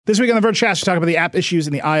This week on the Vergecast, we talk about the app issues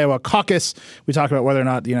in the Iowa caucus. We talk about whether or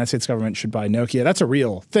not the United States government should buy Nokia. That's a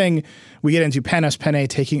real thing. We get into Panos Panay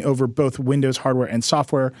taking over both Windows hardware and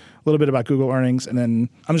software, a little bit about Google earnings, and then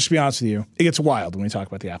I'm just going to be honest with you, it gets wild when we talk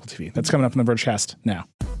about the Apple TV. That's coming up in the Vergecast now.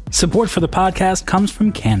 Support for the podcast comes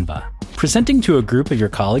from Canva. Presenting to a group of your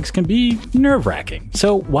colleagues can be nerve-wracking,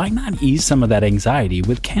 so why not ease some of that anxiety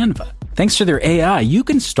with Canva? Thanks to their AI, you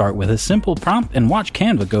can start with a simple prompt and watch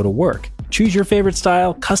Canva go to work. Choose your favorite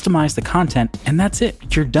style, customize the content, and that's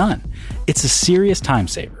it. You're done. It's a serious time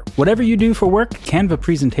saver. Whatever you do for work, Canva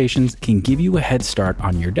presentations can give you a head start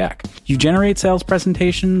on your deck. You generate sales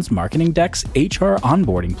presentations, marketing decks, HR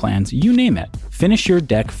onboarding plans, you name it. Finish your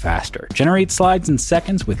deck faster. Generate slides in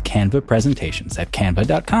seconds with Canva presentations at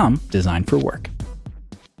canva.com, designed for work.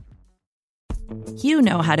 You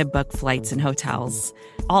know how to book flights and hotels.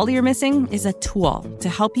 All you're missing is a tool to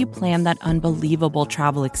help you plan that unbelievable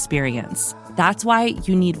travel experience. That's why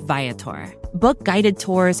you need Viator. Book guided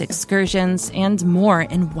tours, excursions, and more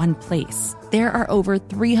in one place. There are over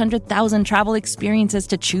 300,000 travel experiences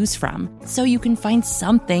to choose from, so you can find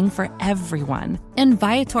something for everyone. And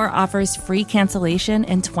Viator offers free cancellation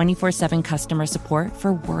and 24/7 customer support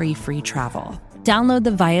for worry-free travel. Download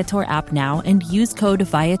the Viator app now and use code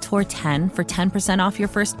Viator10 for 10% off your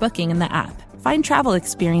first booking in the app. Find travel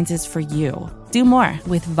experiences for you. Do more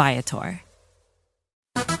with Viator.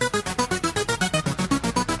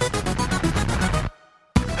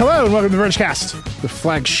 Hello and welcome to the Vergecast, the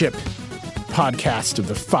flagship podcast of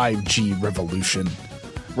the 5G revolution.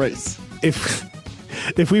 Race.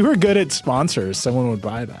 If we were good at sponsors, someone would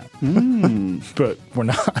buy that. But we're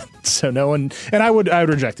not. So no one, and I would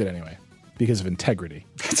reject it anyway. Because of integrity.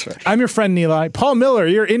 That's right. I'm your friend Nilay. Paul Miller,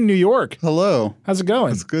 you're in New York. Hello. How's it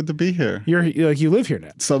going? It's good to be here. You're like you live here now.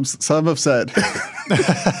 Some have said.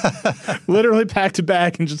 Literally packed a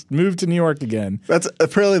bag and just moved to New York again. That's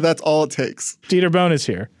all it takes. Dieter Bohn is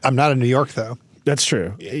here. I'm not in New York though. That's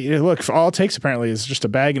true. Look, all it takes apparently is just a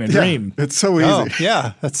bag and a dream. It's so easy. Oh,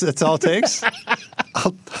 yeah, that's all it takes.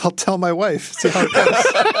 I'll tell my wife. See how it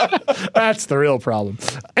goes. That's the real problem.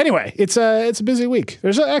 Anyway, it's a busy week.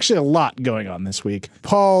 There's actually a lot going on this week.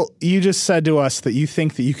 Paul, you just said to us that you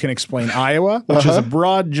think that you can explain Iowa, which is a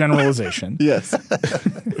broad generalization. Yes.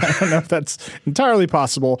 I don't know if that's entirely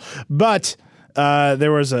possible, but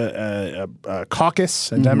there was a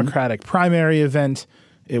caucus, a Democratic primary event.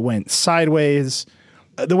 It went sideways.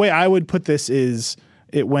 The way I would put this is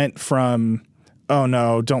it went from, oh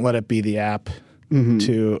no, don't let it be the app,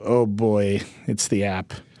 to, oh boy, it's the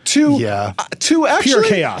app. To actually pure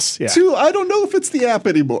chaos. Yeah. To I don't know if it's the app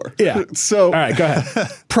anymore. Yeah. So all right, go ahead.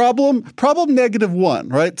 Problem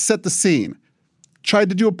 -1, right? Set the scene. Tried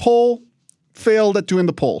to do a poll, failed at doing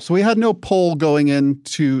the poll. So we had no poll going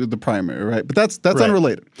into the primary, right? But that's right.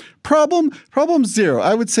 Unrelated. Problem 0.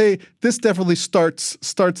 I would say this definitely starts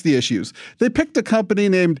the issues. They picked a company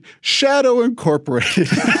named Shadow Incorporated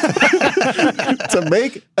to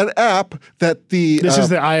make an app that This is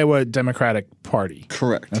the Iowa Democratic Party.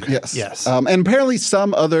 Correct. Okay. Yes. And apparently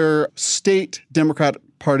some other state Democratic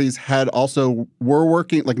parties were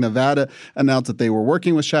working, like Nevada announced that they were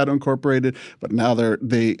working with Shadow Incorporated, but now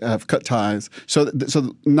they have cut ties. So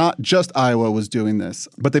not just Iowa was doing this,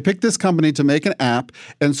 but they picked this company to make an app,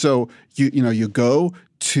 and so you go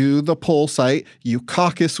to the poll site, you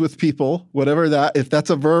caucus with people, whatever that, if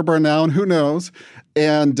that's a verb or a noun, who knows,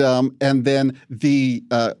 and then the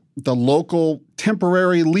local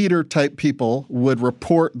temporary leader type people would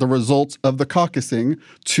report the results of the caucusing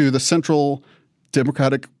to the central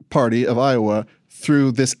Democratic Party of Iowa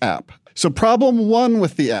through this app. So problem 1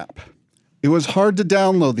 with the app, it was hard to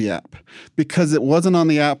download the app because it wasn't on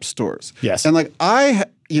the app stores. Yes. And like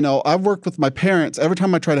I've worked with my parents. Every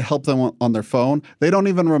time I try to help them on their phone, they don't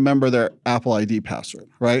even remember their Apple ID password,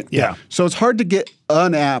 right? Yeah. So it's hard to get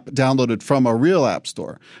an app downloaded from a real app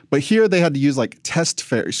store. But here they had to use like test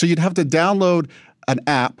fairies. So you'd have to download an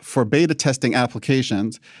app for beta testing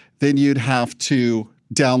applications. Then you'd have to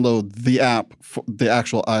download the app, the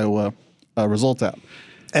actual Iowa result app.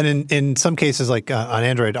 And in some cases, like on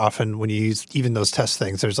Android, often when you use even those test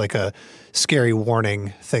things, there's like a scary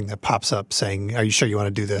warning thing that pops up saying, are you sure you want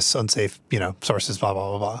to do this? Unsafe, sources, blah, blah,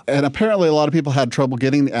 blah, blah. And apparently a lot of people had trouble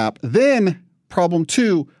getting the app. Then problem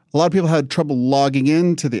 2, a lot of people had trouble logging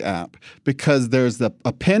into the app because there's a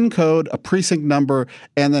PIN code, a precinct number,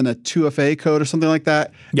 and then a 2FA code or something like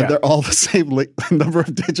that. Yeah. And they're all the same number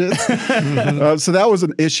of digits. So that was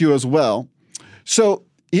an issue as well. So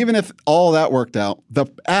even if all that worked out, the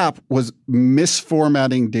app was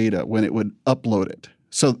misformatting data when it would upload it.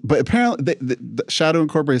 So, but apparently the Shadow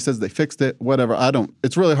Incorporated says they fixed it, whatever.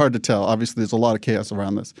 It's really hard to tell. Obviously, there's a lot of chaos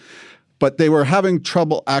around this. but they were having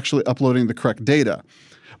trouble actually uploading the correct data.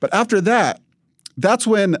 But after that, that's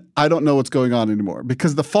when I don't know what's going on anymore,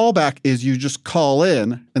 because the fallback is you just call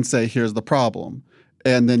in and say, here's the problem.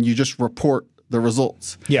 And then you just report the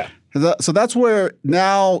results. Yeah. So that's where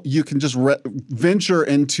now you can just venture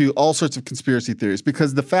into all sorts of conspiracy theories,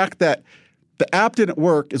 because the fact that the app didn't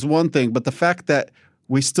work is one thing, but the fact that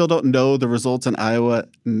we still don't know the results in Iowa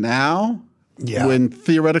now, when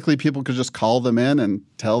theoretically people could just call them in and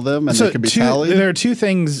tell them and they could be tallied. There are two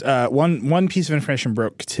things. One piece of information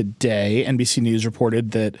broke today. NBC News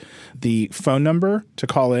reported that the phone number to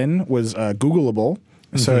call in was Googleable.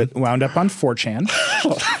 So it wound up on 4chan.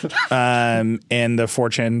 And the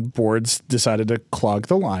 4chan boards decided to clog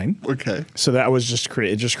the line. Okay. So that was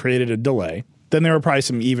it just created a delay. Then there were probably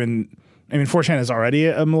some 4chan is already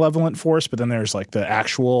a malevolent force, but then there's like the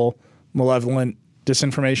actual malevolent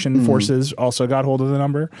disinformation forces also got hold of the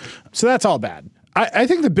number. So that's all bad. I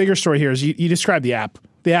think the bigger story here is you described the app.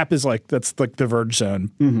 The app is that's like the Verge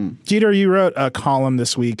zone. Dieter, you wrote a column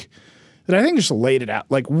this week that I think just laid it out.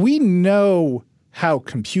 Like, we know how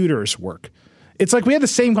computers work. It's like we had the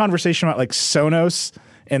same conversation about like Sonos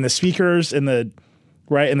and the speakers and the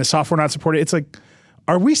software not supported. It's like,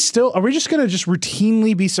 are we just going to just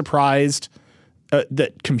routinely be surprised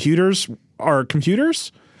that computers are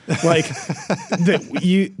computers? Like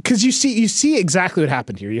because you see exactly what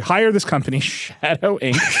happened here. You hire this company, Shadow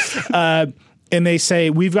Inc., and they say,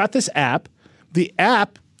 we've got this app. The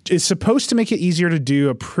app is supposed to make it easier to do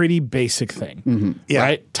a pretty basic thing,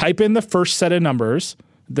 right? Type in the first set of numbers,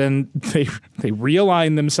 then they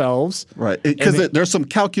realign themselves. Right, because there's some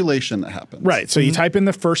calculation that happens. Right, so you type in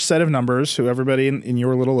the first set of numbers, who everybody in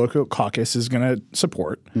your little local caucus is going to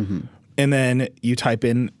support, and then you type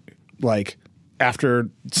in, like, after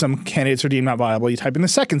some candidates are deemed not viable, you type in the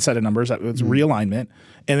second set of numbers, that's realignment,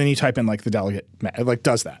 and then you type in, like, the delegate, like,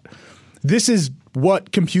 does that. This is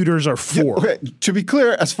what computers are for. Yeah, okay. To be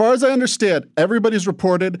clear, as far as I understand, everybody's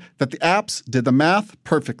reported that the apps did the math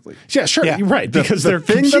perfectly. Yeah, sure. Yeah. Right. Because the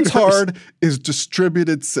thing computers. That's hard is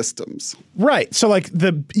distributed systems. Right. So like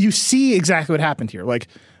you see exactly what happened here. Like,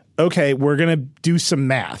 okay, we're going to do some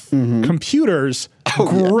math. Computers,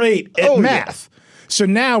 great at math. Yeah. So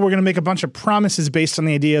now we're going to make a bunch of promises based on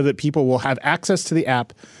the idea that people will have access to the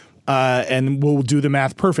app and we'll do the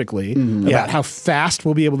math perfectly about how fast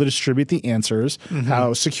we'll be able to distribute the answers,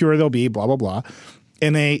 how secure they'll be, blah, blah, blah.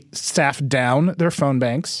 And they staffed down their phone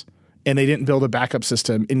banks, and they didn't build a backup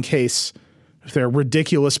system in case their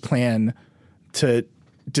ridiculous plan to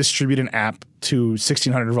distribute an app to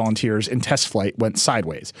 1,600 volunteers in test flight went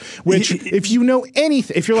sideways. Which, if you know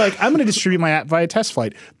anything, if you're like, I'm going to distribute my app via test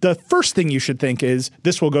flight, the first thing you should think is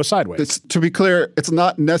this will go sideways. To be clear, it's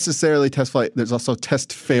not necessarily test flight. There's also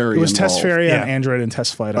test ferry. It was involved. Test ferry on Android and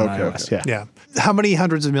test flight on iOS. Okay. Yeah. How many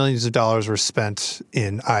hundreds of millions of dollars were spent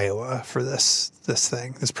in Iowa for this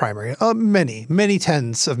primary? Many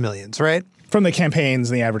tens of millions, right? From the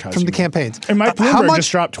campaigns and the advertising. From the campaigns. And Mike Bloomberg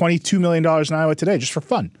just dropped $22 million in Iowa today just for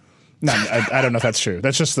fun. No, I don't know if that's true.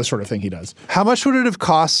 That's just the sort of thing he does. How much would it have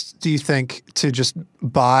cost, do you think, to just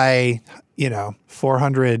buy,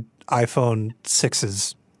 400 iPhone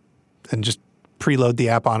 6s and just preload the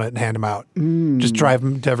app on it and hand them out? Just drive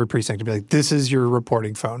them to every precinct and be like, this is your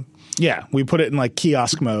reporting phone. Yeah, we put it in like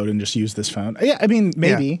kiosk mode and just use this phone. Yeah, I mean,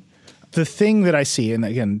 maybe. Yeah. The thing that I see, and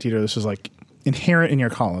again, this is like inherent in your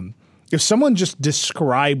column, if someone just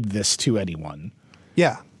described this to anyone,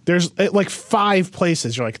 there's like 5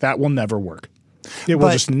 places you're like, that will never work. It will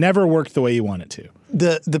just never work the way you want it to.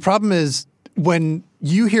 The problem is when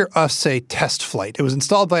you hear us say test flight, it was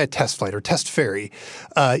installed by a test flight or test ferry,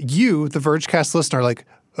 you, the Vergecast listener, are like,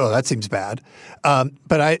 oh, that seems bad.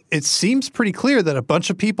 But it seems pretty clear that a bunch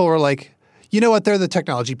of people are like, you know what, they're the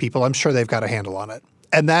technology people. I'm sure they've got a handle on it.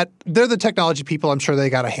 And that they're the technology people. I'm sure they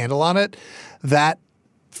got a handle on it. That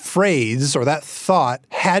phrase or that thought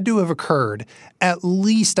had to have occurred at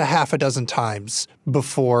least a half a dozen times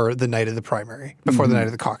before the night of the primary, before the night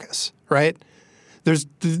of the caucus, right? There's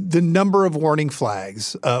the number of warning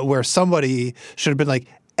flags where somebody should have been like,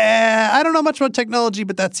 I don't know much about technology,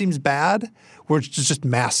 but that seems bad, where it's just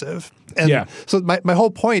massive. And so my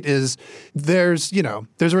whole point is there's a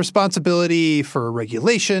responsibility for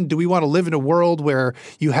regulation. Do we want to live in a world where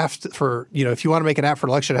you have to, if you want to make an app for an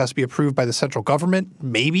election, it has to be approved by the central government?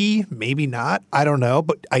 Maybe, maybe not. I don't know.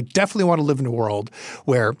 But I definitely want to live in a world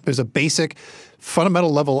where there's a basic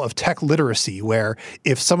fundamental level of tech literacy where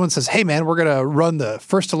if someone says, hey, man, we're going to run the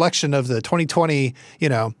first election of the 2020,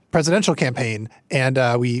 presidential campaign,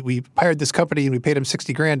 and we hired this company and we paid them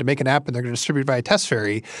 $60,000 to make an app and they're going to distribute it via test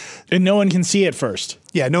ferry. And no one can see it first.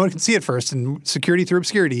 Yeah, no one can see it first, and security through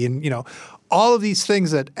obscurity, and all of these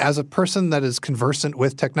things that as a person that is conversant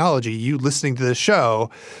with technology, you listening to this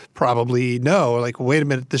show probably know, like, wait a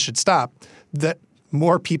minute, this should stop, that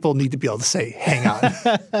more people need to be able to say, hang on.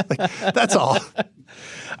 Like, that's all.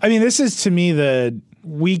 I mean, this is to me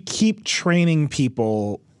we keep training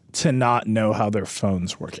people to not know how their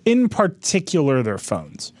phones work, in particular their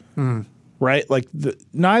phones, right? Like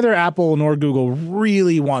neither Apple nor Google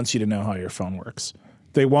really wants you to know how your phone works.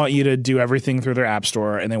 They want you to do everything through their app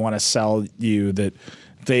store, and they want to sell you that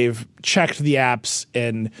they've checked the apps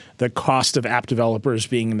and the cost of app developers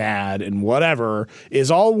being mad and whatever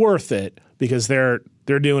is all worth it because they're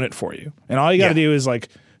doing it for you. And all you got to do is like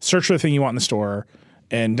search for the thing you want in the store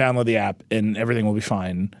and download the app, and everything will be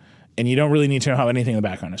fine. And you don't really need to know how anything in the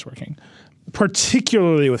background is working.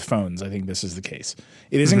 Particularly with phones, I think this is the case.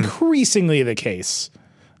 It is increasingly the case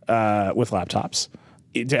with laptops.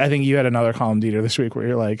 I think you had another column, Dieter, this week where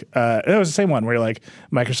you're like, it was the same one where you're like,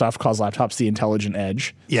 Microsoft calls laptops the intelligent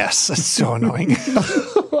edge. Yes, that's so annoying.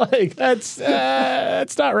 Like, that's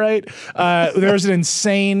not right. There was an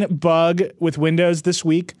insane bug with Windows this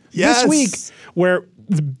week. Yes. This week where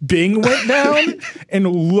Bing went down and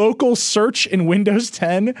local search in Windows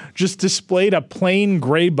 10 just displayed a plain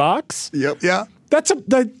gray box. Yep. Yeah.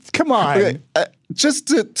 Come on. Okay, just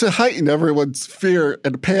to heighten everyone's fear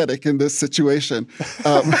and panic in this situation.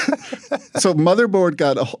 So Motherboard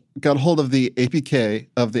got a hold of the APK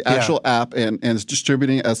of the actual app and is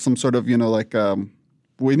distributing it as some sort of,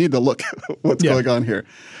 we need to look at what's going on here.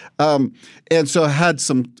 And so I had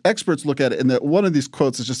some experts look at it, and one of these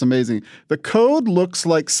quotes is just amazing. The code looks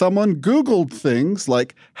like someone Googled things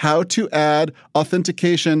like how to add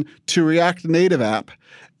authentication to React Native app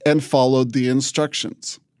and followed the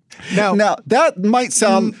instructions. Now that might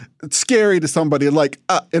sound scary to somebody. Like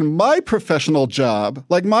in my professional job,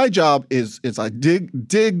 like my job is I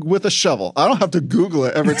dig with a shovel. I don't have to Google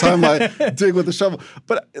it every time I dig with a shovel.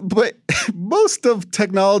 But most of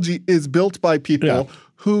technology is built by people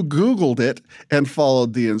who Googled it and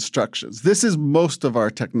followed the instructions. This is most of our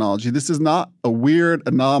technology. This is not a weird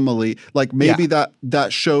anomaly. Like maybe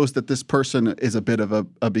that shows that this person is a bit of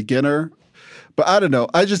a beginner. But I don't know.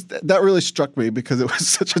 That really struck me because it was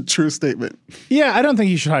such a true statement. Yeah, I don't think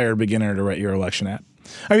you should hire a beginner to write your election app.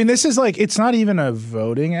 I mean, this is like, it's not even a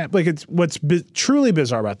voting app. Like, it's what's truly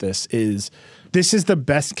bizarre about this is the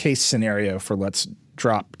best case scenario for let's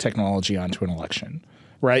drop technology onto an election,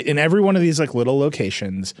 right? In every one of these like little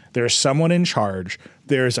locations, there's someone in charge.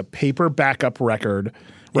 There's a paper backup record,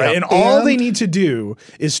 right? And all they need to do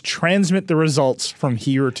is transmit the results from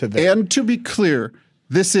here to there. And to be clear,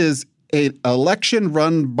 this is an election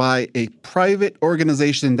run by a private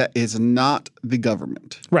organization that is not the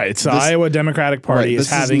government. Right. It's the Iowa Democratic Party is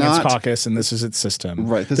having its caucus, and this is its system.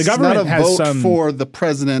 Right. This the government is not a has vote for the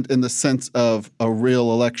president in the sense of a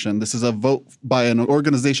real election. This is a vote by an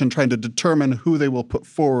organization trying to determine who they will put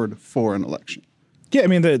forward for an election. Yeah. I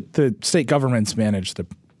mean, the state governments manage the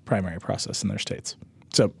primary process in their states.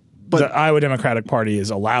 So the Iowa Democratic Party is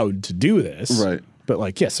allowed to do this. Right. But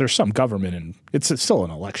like, yes, there's some government, and it's still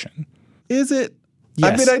an election. Is it?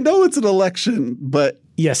 Yes. I mean, I know it's an election, but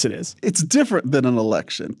yes, it is. It's different than an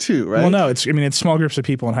election, too, right? Well, no, it's small groups of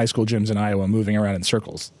people in high school gyms in Iowa moving around in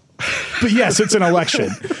circles. But yes, it's an election.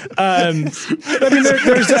 I mean,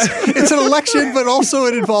 it's an election, but also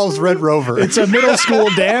it involves Red Rover. It's a middle school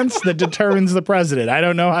dance that determines the president. I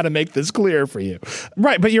don't know how to make this clear for you.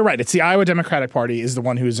 Right, but you're right. It's the Iowa Democratic Party is the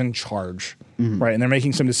one who is in charge, right? And they're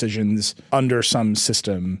making some decisions under some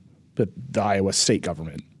system that the Iowa state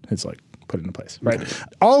government has like put into place, right? Okay.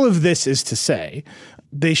 All of this is to say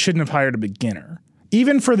they shouldn't have hired a beginner.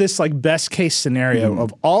 Even for this like best case scenario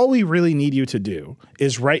of all we really need you to do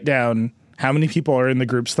is write down how many people are in the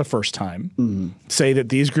groups the first time, say that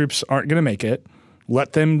these groups aren't going to make it,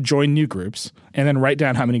 let them join new groups, and then write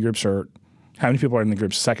down how many people are in the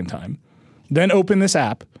groups the second time. Then open this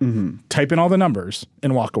app, type in all the numbers,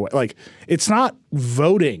 and walk away. Like, it's not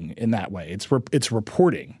voting in that way. It's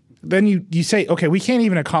reporting. Then you say, okay, we can't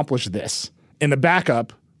even accomplish this. In the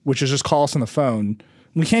backup, which is just call us on the phone,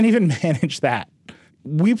 we can't even manage that.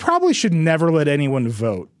 We probably should never let anyone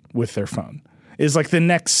vote with their phone is like the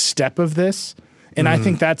next step of this. And I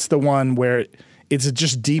think that's the one where it's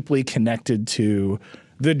just deeply connected to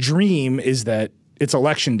the dream is that it's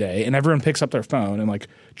election day and everyone picks up their phone and like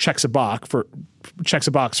checks a box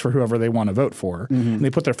for whoever they want to vote for, and they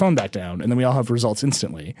put their phone back down, and then we all have results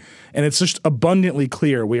instantly. And it's just abundantly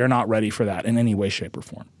clear we are not ready for that in any way, shape, or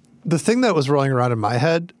form. The thing that was rolling around in my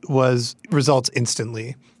head was results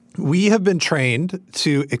instantly. We have been trained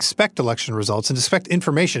to expect election results and expect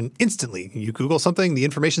information instantly. You Google something, the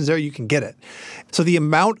information's there, you can get it. So the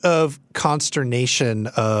amount of consternation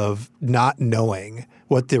of not knowing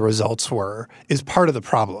what the results were is part of the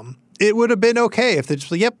problem. It would have been okay if they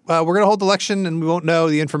just, we're going to hold the election and we won't know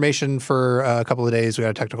the information for a couple of days. We got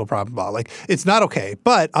a technical problem. Blah. Like, it's not okay.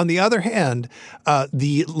 But on the other hand,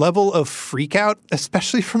 the level of freak out,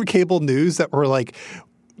 especially from cable news that were like,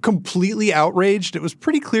 completely outraged. It was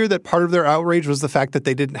pretty clear that part of their outrage was the fact that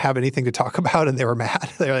they didn't have anything to talk about and they were mad.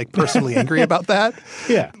 They were like personally angry about that.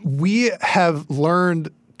 Yeah. We have learned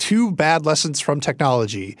two bad lessons from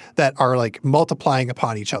technology that are like multiplying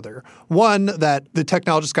upon each other. One, that the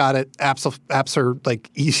technologists got it. Apps are like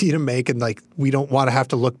easy to make and like we don't want to have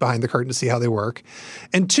to look behind the curtain to see how they work.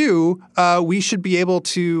 And two, we should be able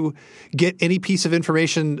to get any piece of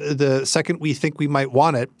information the second we think we might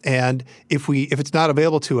want it. And if it's not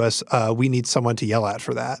available to us, we need someone to yell at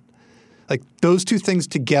for that. Like those two things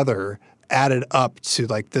together added up to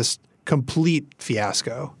like this complete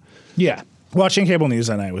fiasco. Yeah. Watching cable news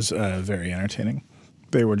that night was very entertaining.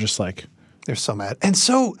 They were just like... They're so mad. And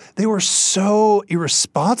so they were so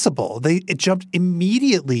irresponsible. It jumped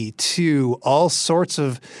immediately to all sorts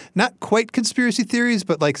of not quite conspiracy theories,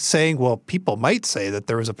 but like saying, well, people might say that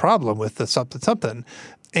there was a problem with the something.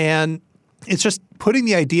 And it's just putting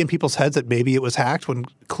the idea in people's heads that maybe it was hacked when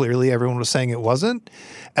clearly everyone was saying it wasn't.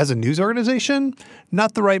 As a news organization,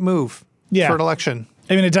 not the right move for an election.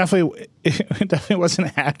 I mean, it definitely wasn't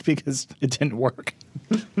hacked because it didn't work.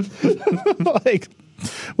 Like,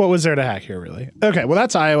 what was there to hack here, really? Okay, well,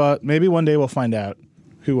 that's Iowa. Maybe one day we'll find out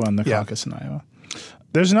who won the caucus in Iowa.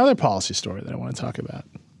 There's another policy story that I want to talk about.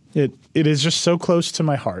 It is just so close to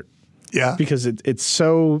my heart. Yeah, because it's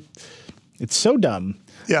so dumb.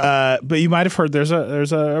 Yeah, but you might have heard there's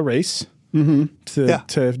a race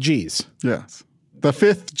to G's. Yes, the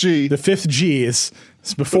fifth G. The fifth G is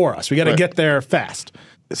before us. We got to get there fast.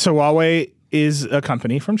 So Huawei is a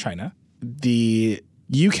company from China. The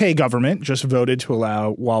UK government just voted to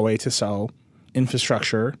allow Huawei to sell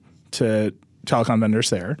infrastructure to telecom vendors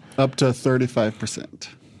there. Up to 35%.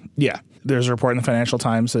 Yeah. There's a report in the Financial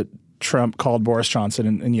Times that Trump called Boris Johnson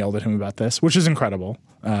and yelled at him about this, which is incredible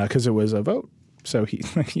because it was a vote. So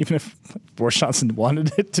even if Boris Johnson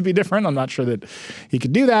wanted it to be different, I'm not sure that he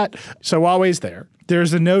could do that. So Huawei's there.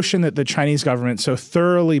 There's the notion that the Chinese government so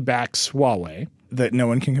thoroughly backs Huawei that no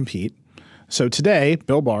one can compete. So today,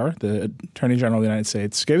 Bill Barr, the Attorney General of the United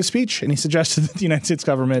States, gave a speech and he suggested that the United States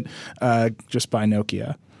government just buy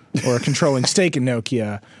Nokia or a controlling stake in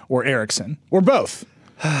Nokia or Ericsson or both.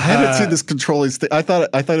 I didn't see this controlling stake. I thought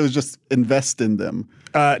it was just invest in them.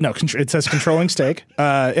 No, it says controlling stake.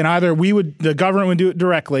 And either the government would do it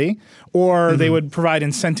directly, or they would provide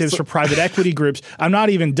incentives for private equity groups. I'm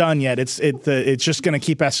not even done yet. It's just going to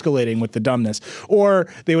keep escalating with the dumbness. Or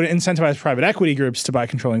they would incentivize private equity groups to buy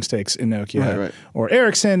controlling stakes in Nokia or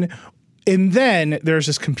Ericsson. And then there's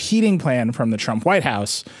this competing plan from the Trump White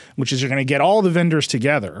House, which is you're going to get all the vendors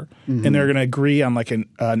together and they're going to agree on like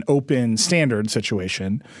an open standard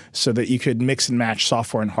situation so that you could mix and match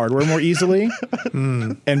software and hardware more easily.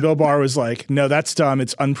 And Bill Barr was like, no, that's dumb.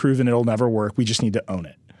 It's unproven. It'll never work. We just need to own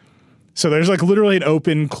it. So there's like literally an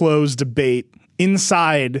open, closed debate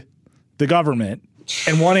inside the government.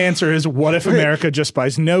 And one answer is, what if America just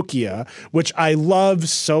buys Nokia, which I love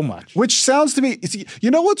so much. Which sounds to me,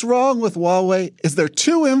 you know what's wrong with Huawei is they're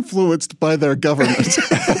too influenced by their government.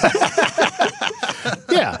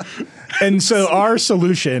 Yeah. And so our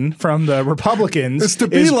solution from the Republicans is to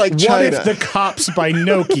be like China. What if the cops buy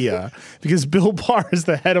Nokia? Because Bill Barr is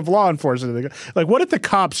the head of law enforcement. Like, what if the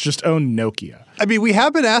cops just own Nokia? I mean, we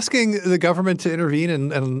have been asking the government to intervene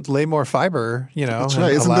and lay more fiber, you know. That's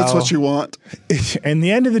right. Isn't that what you want? In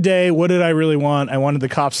the end of the day, what did I really want? I wanted the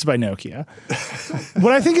cops to buy Nokia.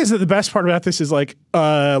 What I think is that the best part about this is like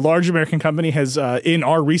a large American company has, in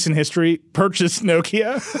our recent history, purchased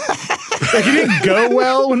Nokia. Like it didn't go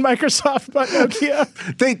well when Microsoft bought Nokia.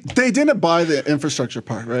 They didn't buy the infrastructure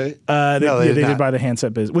part, right? They did buy the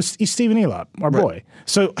handset business. With Stephen Elop, our boy.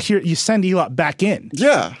 So here you send Elop back in.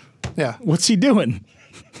 Yeah. Yeah. What's he doing?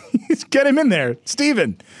 Get him in there.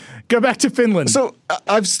 Stephen, go back to Finland. So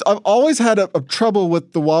I've always had a trouble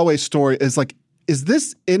with the Huawei story is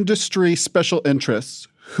this industry special interests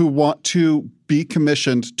who want to be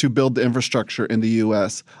commissioned to build the infrastructure in the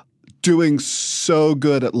U.S. doing so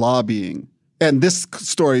good at lobbying? And this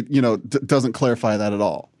story, doesn't clarify that at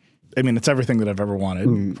all. I mean, it's everything that I've ever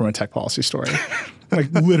wanted from a tech policy story. Like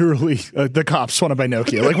literally, the cops want to buy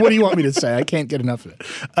Nokia. Like, what do you want me to say? I can't get enough of it.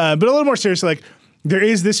 But a little more seriously, like There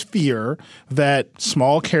is this fear that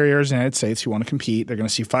small carriers in the United States who want to compete, they're going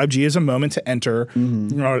to see 5G as a moment to enter.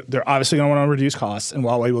 They're obviously going to want to reduce costs, and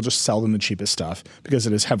Huawei will just sell them the cheapest stuff because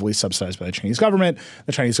it is heavily subsidized by the Chinese government.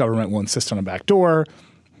 The Chinese government will insist on a backdoor.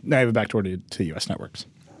 Now you have a backdoor to U.S. networks.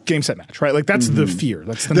 Game, set, match, right? Like that's the fear.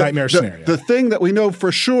 That's the nightmare scenario. The thing that we know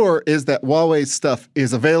for sure is that Huawei's stuff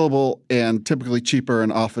is available and typically cheaper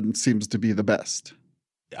and often seems to be the best.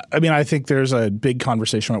 I mean, I think there's a big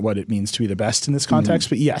conversation about what it means to be the best in this context,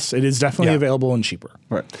 but yes, it is definitely available and cheaper.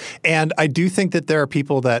 Right. And I do think that there are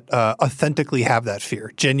people that authentically have that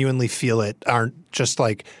fear, genuinely feel it, aren't just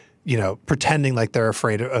like, pretending like they're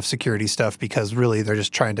afraid of security stuff because really they're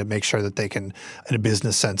just trying to make sure that they can, in a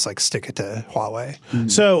business sense, like stick it to Huawei.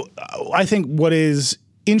 So I think what is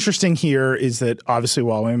interesting here is that obviously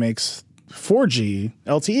Huawei makes 4G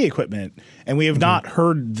LTE equipment, and we have not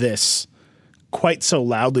heard this quite so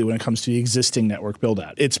loudly when it comes to the existing network build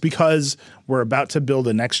out. It's because we're about to build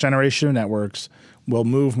a next generation of networks. We'll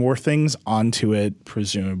move more things onto it,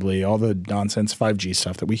 presumably, all the nonsense 5G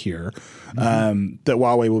stuff that we hear, that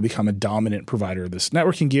Huawei will become a dominant provider of this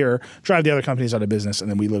networking gear, drive the other companies out of business, and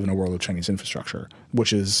then we live in a world of Chinese infrastructure,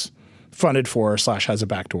 which is funded for / has a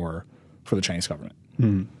backdoor for the Chinese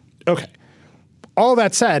government. Okay. All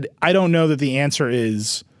that said, I don't know that the answer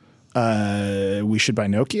is we should buy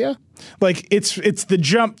Nokia. Like it's the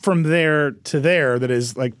jump from there to there that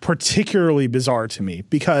is like particularly bizarre to me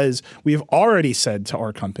because we have already said to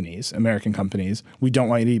our companies, American companies, we don't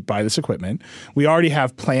want you to buy this equipment. We already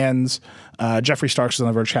have plans. Jeffrey Starks was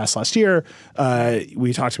on the Vergecast last year.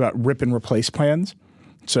 We talked about rip and replace plans.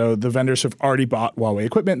 So the vendors have already bought Huawei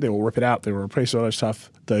equipment. They will rip it out. They will replace other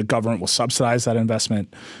stuff. The government will subsidize that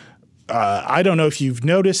investment. I don't know if you've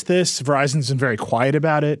noticed this. Verizon's been very quiet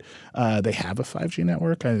about it. They have a 5G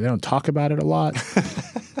network. They don't talk about it a lot.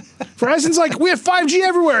 Verizon's like, we have 5G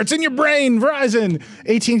everywhere. It's in your brain, Verizon.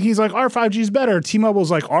 AT&T's like, our 5G is better.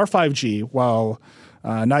 T-Mobile's like, our 5G, while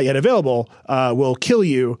not yet available, will kill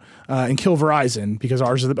you and kill Verizon because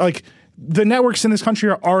ours is like the networks in this country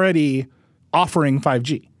are already offering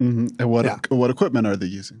 5G. And what equipment are they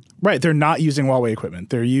using? Right. They're not using Huawei equipment.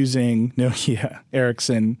 They're using Nokia,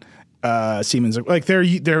 Ericsson, Siemens. Like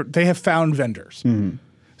they have found vendors.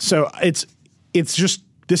 So it's just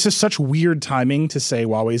this is such weird timing to say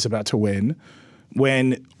Huawei is about to win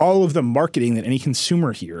when all of the marketing that any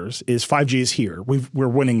consumer hears is 5G is here. We're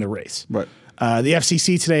winning the race. Right. The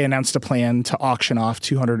FCC today announced a plan to auction off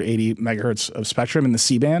 280 megahertz of spectrum in the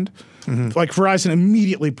C-band. Like Verizon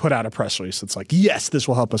immediately put out a press release that's like, yes, this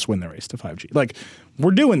will help us win the race to 5G. Like we're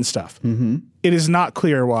doing stuff. It is not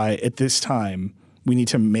clear why at this time we need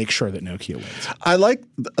to make sure that Nokia wins. I like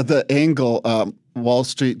the angle. Wall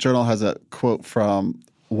Street Journal has a quote from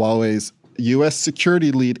Huawei's U.S.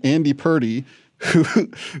 security lead, Andy Purdy, who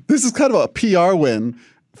this is kind of a PR win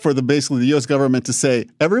for basically the U.S. government to say,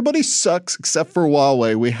 everybody sucks except for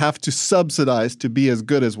Huawei. We have to subsidize to be as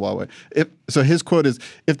good as Huawei. So his quote is,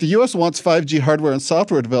 if the U.S. wants 5G hardware and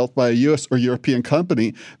software developed by a U.S. or European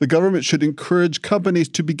company, the government should encourage companies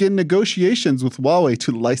to begin negotiations with Huawei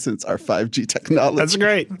to license our 5G technology. That's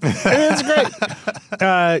great. It's great.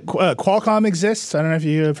 Qualcomm exists. I don't know if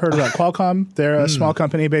you have heard about Qualcomm. They're a small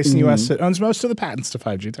company based in the U.S. that owns most of the patents to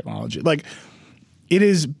 5G technology. Like, it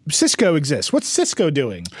is Cisco exists. What's Cisco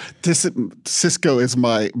doing? Cisco is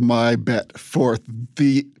my bet for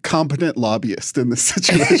the competent lobbyist in this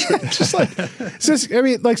situation. Just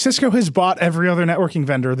like Cisco has bought every other networking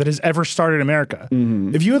vendor that has ever started in America.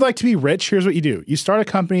 If you would like to be rich, here's what you do. You start a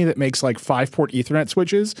company that makes like 5-port Ethernet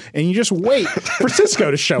switches and you just wait for Cisco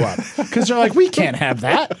to show up because they're like, we can't have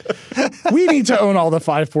that. We need to own all the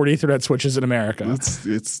 5-port Ethernet switches in America.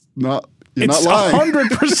 It's not. You're it's not lying.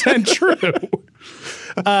 100% true.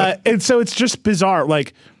 And so it's just bizarre.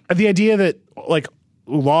 Like the idea that like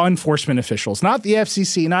law enforcement officials, not the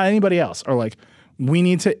FCC, not anybody else, are like, we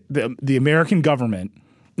need to, the American government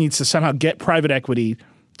needs to somehow get private equity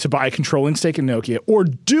to buy a controlling stake in Nokia or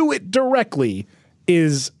do it directly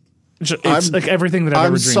is it's like everything that I've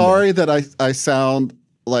ever dreamed of. I'm sorry that I sound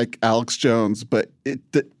like Alex Jones, but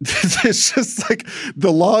it's just like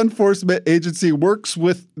the law enforcement agency works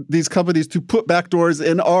with these companies to put backdoors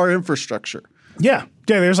in our infrastructure. Yeah.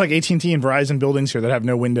 There's like AT&T and Verizon buildings here that have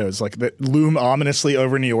no windows, like that loom ominously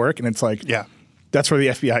over New York, and it's like, that's where the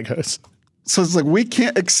FBI goes. So it's like we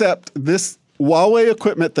can't accept this Huawei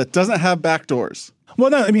equipment that doesn't have backdoors.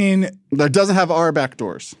 Well, no, I mean, that doesn't have our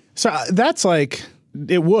backdoors. So that's like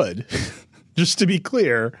it would, just to be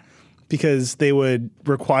clear. Because they would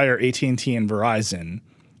require AT&T and Verizon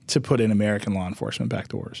to put in American law enforcement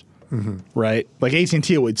backdoors. right? Like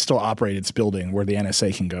AT&T would still operate its building where the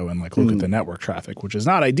NSA can go and like look at the network traffic, which is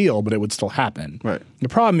not ideal, but it would still happen. Right. The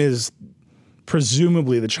problem is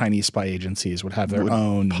presumably the Chinese spy agencies would have their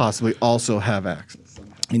own. Possibly also have access.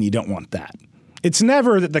 And you don't want that. It's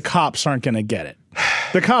never that the cops aren't going to get it.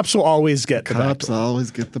 The cops will always get the Cops backdoor.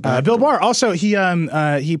 always get the back. Bill Barr also he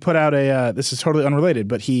put out a this is totally unrelated,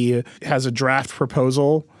 but he has a draft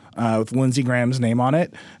proposal with Lindsey Graham's name on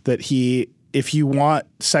it that if you want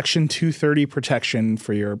Section 230 protection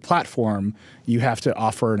for your platform, you have to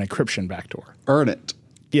offer an encryption backdoor. Earn it.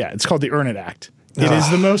 Yeah, it's called the Earn It Act. It is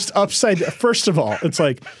the most upside. First of all, it's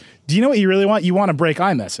like, do you know what you really want? You want to break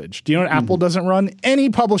iMessage. Do you know what Apple doesn't run? Any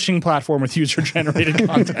publishing platform with user-generated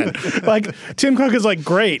content. Like, Tim Cook is like,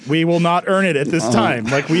 great, we will not earn it at this time.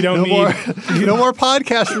 Like, we don't need... No more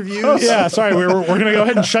podcast reviews. Yeah, sorry, we're going to go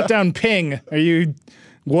ahead and shut down Ping. Are you...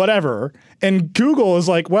 whatever. And Google is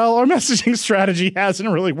like, well, our messaging strategy hasn't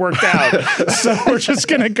really worked out. So we're just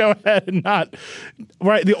going to go ahead and not...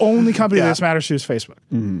 Right, the only company this matters to is Facebook.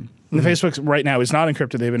 And the Facebook right now is not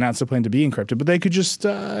encrypted. They've announced a plan to be encrypted, but they could just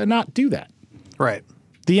not do that. Right.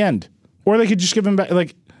 The end. Or they could just give him back.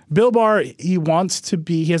 Like, Bill Barr, he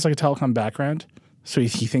has like a telecom background, so he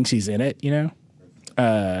thinks he's in it, you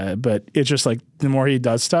know? But it's just like the more he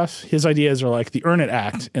does stuff, his ideas are like the Earn It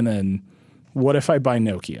Act and then what if I buy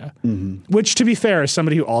Nokia? Which, to be fair, as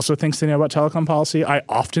somebody who also thinks they know about telecom policy, I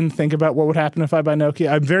often think about what would happen if I buy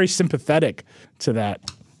Nokia. I'm very sympathetic to that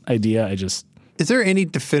idea. Is there any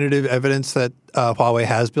definitive evidence that Huawei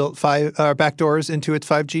has built backdoors into its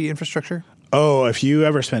 5G infrastructure? Oh, if you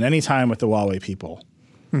ever spend any time with the Huawei people,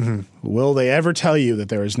 will they ever tell you that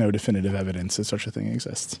there is no definitive evidence that such a thing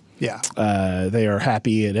exists? Yeah. They are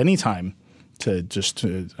happy at any time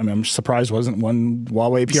I'm surprised wasn't one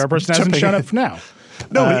Huawei PR person hasn't shown up now.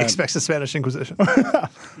 Nobody expects the Spanish Inquisition.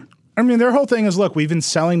 I mean, their whole thing is, look, we've been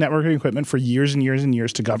selling networking equipment for years and years and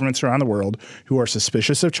years to governments around the world who are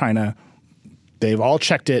suspicious of China. They've all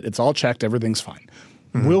checked it. It's all checked. Everything's fine.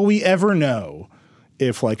 Will we ever know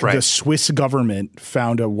if the Swiss government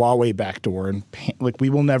found a Huawei backdoor and we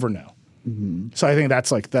will never know. So I think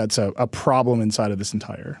that's a problem inside of this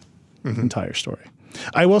entire story.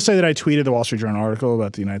 I will say that I tweeted the Wall Street Journal article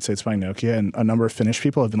about the United States buying Nokia, and a number of Finnish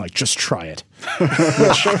people have been like, just try it.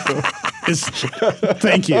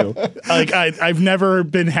 Thank you. Like, I've never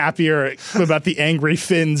been happier about the angry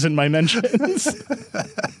Finns in my mentions.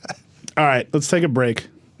 All right, let's take a break.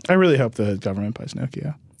 I really hope the government buys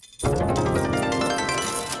Nokia.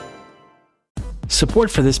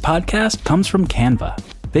 Support for this podcast comes from Canva.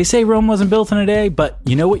 They say Rome wasn't built in a day, but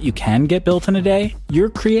you know what you can get built in a day? Your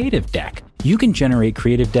creative deck. You can generate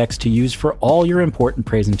creative decks to use for all your important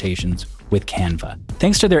presentations with Canva.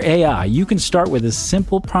 Thanks to their AI, you can start with a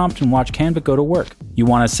simple prompt and watch Canva go to work. You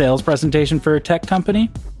want a sales presentation for a tech company?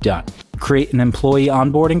 Done. Create an employee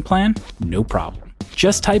onboarding plan? No problem.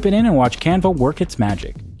 Just type it in and watch Canva work its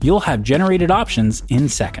magic. You'll have generated options in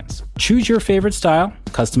seconds. Choose your favorite style,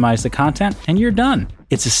 customize the content, and you're done.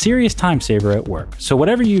 It's a serious time saver at work. So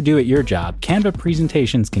whatever you do at your job, Canva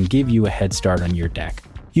presentations can give you a head start on your deck.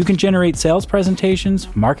 You can generate sales presentations,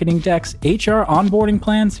 marketing decks, HR onboarding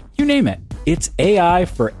plans, you name it. It's AI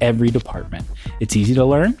for every department. It's easy to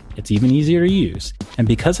learn, it's even easier to use. And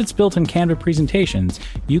because it's built in Canva presentations,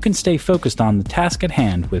 you can stay focused on the task at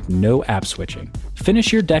hand with no app switching.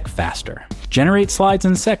 Finish your deck faster. Generate slides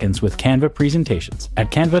in seconds with Canva presentations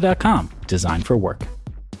at canva.com, designed for work.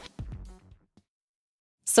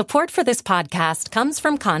 Support for this podcast comes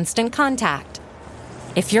from Constant Contact.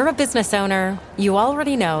 If you're a business owner, you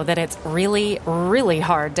already know that it's really, really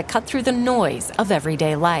hard to cut through the noise of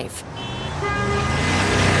everyday life.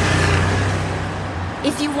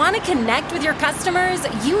 If you want to connect with your customers,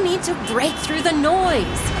 you need to break through the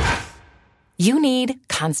noise. You need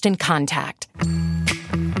Constant Contact.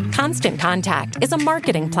 Constant Contact is a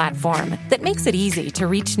marketing platform that makes it easy to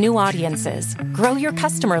reach new audiences, grow your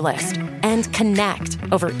customer list, and connect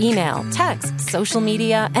over email, text, social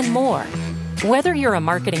media, and more. Whether you're a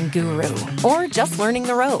marketing guru or just learning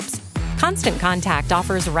the ropes, Constant Contact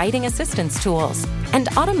offers writing assistance tools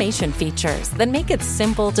and automation features that make it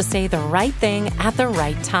simple to say the right thing at the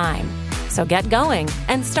right time. So get going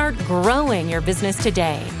and start growing your business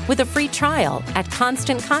today with a free trial at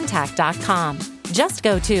ConstantContact.com. Just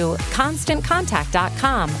go to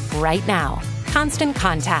ConstantContact.com right now. Constant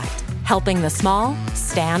Contact, helping the small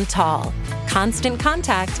stand tall.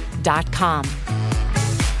 ConstantContact.com.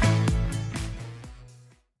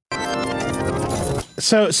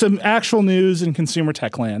 So some actual news in consumer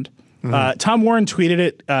tech land. Tom Warren tweeted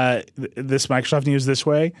it, this Microsoft news this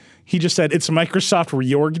way. He just said, it's Microsoft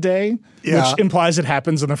reorg day, which implies it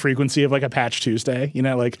happens on the frequency of like a patch Tuesday,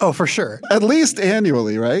 like. Oh, for sure. At least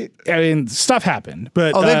annually, right? I mean, stuff happened,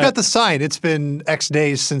 but. Oh, they've got the sign. It's been X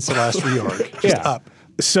days since the last reorg. Just up.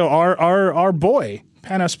 So our boy,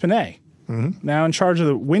 Panos Panay, now in charge of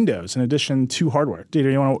the Windows in addition to hardware.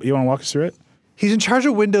 Dieter, you want to walk us through it? He's in charge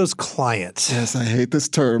of Windows client. Yes, I hate this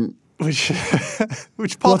term. Which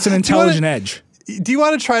Paul, Well, it's an intelligent edge. Do you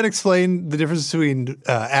want to try and explain the difference between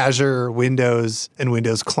Azure, Windows, and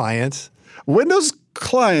Windows Client? Windows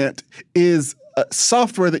Client is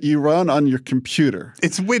software that you run on your computer.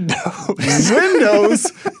 It's Windows. Windows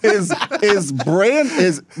is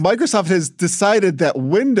Microsoft has decided that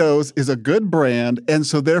Windows is a good brand, and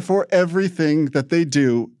so therefore everything that they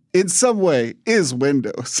do in some way is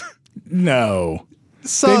Windows. No.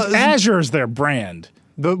 So Azure is their brand.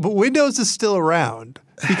 But Windows is still around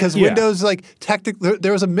because Windows, like, technically,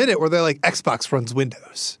 there was a minute where they're like, Xbox runs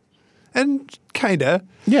Windows. And kinda.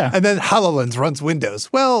 Yeah. And then HoloLens runs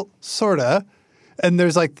Windows. Well, sorta. And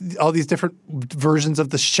there's like all these different versions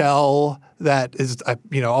of the shell that is,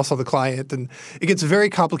 also the client. And it gets very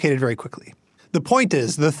complicated very quickly. The point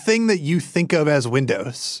is, the thing that you think of as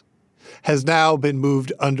Windows has now been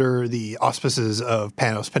moved under the auspices of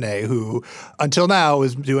Panos Panay, who until now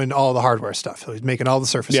was doing all the hardware stuff. So he's making all the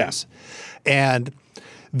surfaces. Yeah. And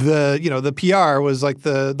the PR was like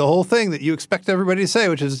the whole thing that you expect everybody to say,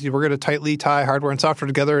 which is we're going to tightly tie hardware and software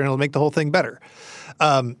together and it'll make the whole thing better,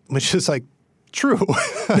 which is like true for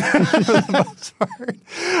the most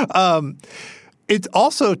part. It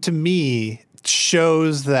also, to me,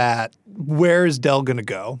 shows that where is Dell going to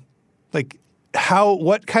go? Like,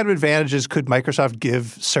 what kind of advantages could Microsoft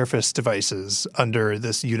give Surface devices under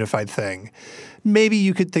this unified thing? Maybe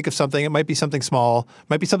you could think of something. It might be something small,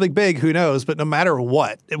 might be something big, who knows? But no matter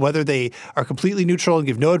what, whether they are completely neutral and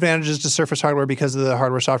give no advantages to Surface hardware because of the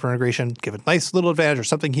hardware-software integration, give a nice little advantage or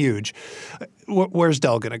something huge, where's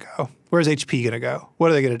Dell going to go? Where's HP going to go?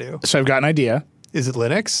 What are they going to do? So I've got an idea. Is it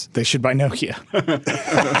Linux? They should buy Nokia.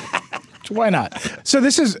 Why not? So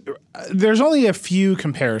there's only a few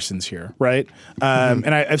comparisons here, right?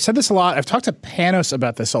 And I've said this a lot. I've talked to Panos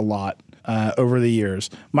about this a lot over the years.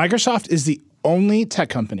 Microsoft is the only tech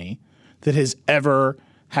company that has ever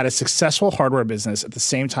had a successful hardware business at the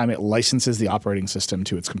same time it licenses the operating system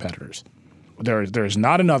to its competitors. There's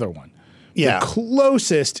not another one. Yeah. The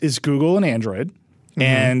closest is Google and Android,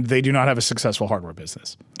 and they do not have a successful hardware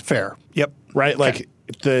business. Fair. Yep. Right? Like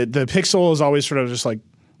the Pixel is always sort of just like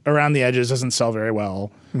around the edges, doesn't sell very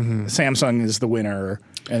well. Samsung is the winner,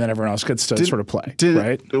 and then everyone else gets to sort of play,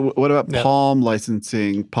 right? What about Palm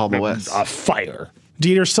licensing Palm OS? Fire.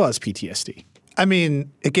 Dieter still has PTSD. I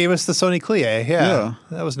mean, it gave us the Sony Clie. Yeah.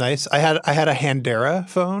 That was nice. I had a Handera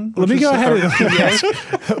phone. Let me go ahead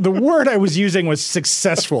and the word I was using was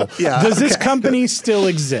successful. Does this company still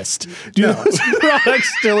exist? Do those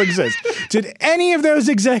products still exist? Did any of those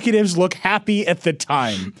executives look happy at the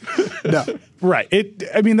time? No. Right.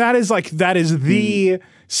 That is the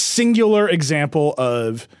singular example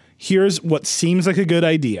of here's what seems like a good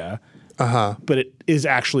idea, but it is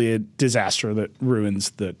actually a disaster that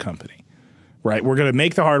ruins the company. Right, we're going to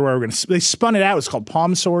make the hardware. They spun it out. It's called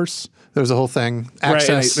Palm Source. There was a whole thing.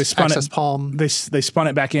 Access, they spun Access it, Palm. They spun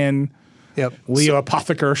it back in. Yep. Leo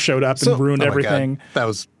Apotheker showed up and ruined everything. God. That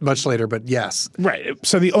was much later, but yes. Right.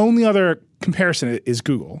 So the only other comparison is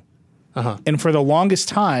Google. And for the longest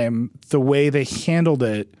time, the way they handled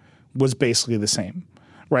it was basically the same.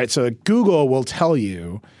 Right. So Google will tell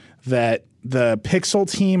you that the Pixel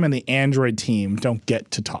team and the Android team don't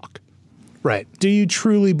get to talk. Right. Do you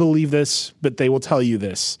truly believe this? But they will tell you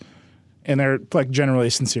this. And they're like generally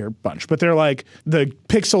a sincere bunch. But they're like the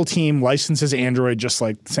Pixel team licenses Android just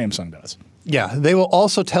like Samsung does. Yeah. They will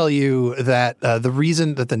also tell you that the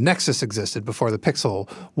reason that the Nexus existed before the Pixel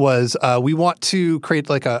was we want to create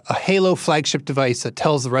like a Halo flagship device that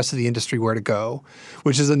tells the rest of the industry where to go,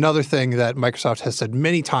 which is another thing that Microsoft has said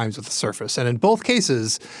many times with the Surface. And in both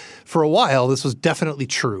cases, for a while, this was definitely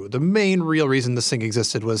true. The main real reason this thing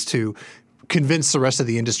existed was to convince the rest of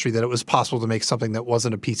the industry that it was possible to make something that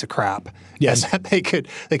wasn't a piece of crap. Yes. And that they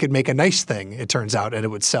could make a nice thing, it turns out, and it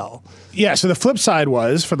would sell. Yeah, so the flip side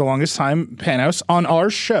was, for the longest time, Panos on our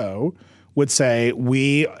show would say,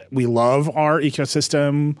 we love our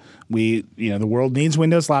ecosystem. The world needs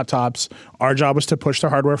Windows laptops. Our job was to push the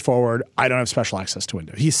hardware forward. I don't have special access to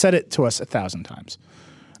Windows. He said it to us 1,000 times.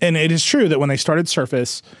 And it is true that when they started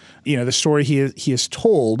Surface, the story he has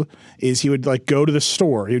told is he would like go to the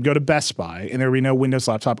store, he would go to Best Buy, and there would be no Windows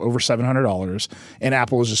laptop over $700, and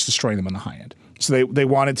Apple was just destroying them on the high end. So they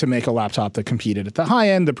wanted to make a laptop that competed at the high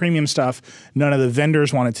end, the premium stuff. None of the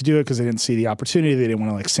vendors wanted to do it because they didn't see the opportunity. They didn't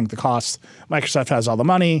want to like sink the costs. Microsoft has all the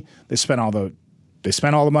money. They spent all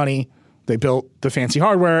the money. They built the fancy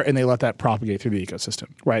hardware and they let that propagate through the ecosystem,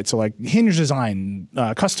 right? So like hinge design,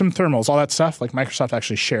 custom thermals, all that stuff, like Microsoft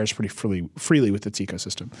actually shares pretty freely with its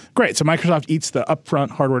ecosystem. Great. So Microsoft eats the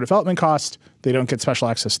upfront hardware development cost. They don't get special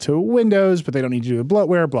access to Windows, but they don't need to do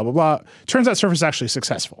bloatware, blah, blah, blah. Turns out Surface is actually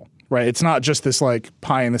successful, right? It's not just this like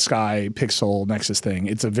pie in the sky Pixel Nexus thing.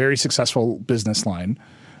 It's a very successful business line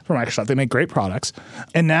for Microsoft. They make great products.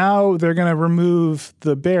 And now they're going to remove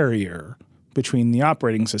the barrier between the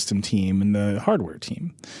operating system team and the hardware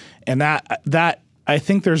team. And that I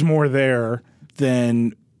think there's more there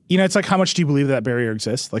than, it's like how much do you believe that barrier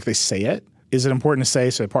exists? Like they say it. Is it important to say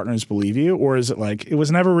so partners believe you? Or is it like it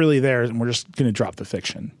was never really there and we're just going to drop the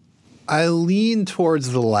fiction? I lean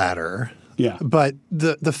towards the latter. Yeah. But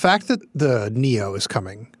the fact that the Neo is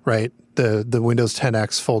coming, right? The Windows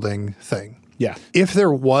 10X folding thing. Yeah. If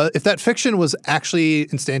that fiction was actually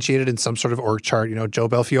instantiated in some sort of org chart, Joe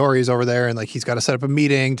Belfiore is over there and like he's got to set up a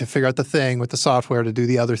meeting to figure out the thing with the software to do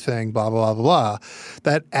the other thing, blah, blah, blah, blah, blah.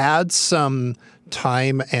 That adds some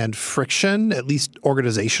time and friction, at least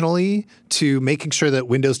organizationally, to making sure that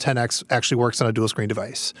Windows 10X actually works on a dual screen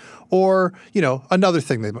device. Or, another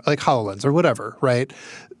thing like HoloLens or whatever, right?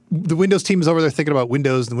 The Windows team is over there thinking about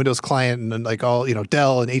Windows and the Windows client and like all,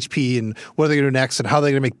 Dell and HP and what are they going to do next and how are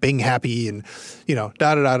they going to make Bing happy and,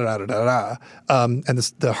 da-da-da-da-da-da-da. And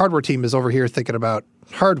the hardware team is over here thinking about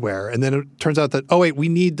hardware. And then it turns out that, oh, wait, we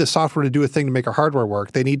need the software to do a thing to make our hardware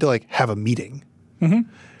work. They need to like have a meeting. Mm-hmm.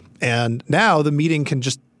 And now the meeting can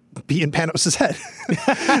just be in Panos' head.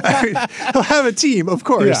 I mean, he'll have a team, of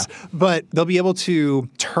course, but they'll be able to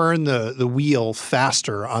turn the wheel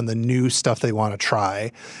faster on the new stuff they want to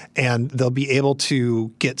try, and they'll be able to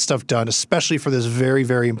get stuff done, especially for this very,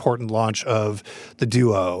 very important launch of the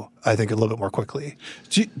Duo, I think, a little bit more quickly.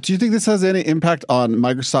 Do you think this has any impact on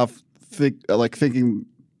Microsoft thinking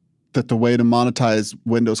that the way to monetize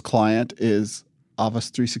Windows client is Office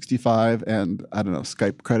 365 and, I don't know,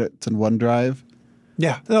 Skype credits and OneDrive?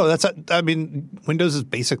 Yeah. No, Windows is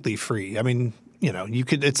basically free. I mean,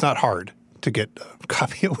 it's not hard to get a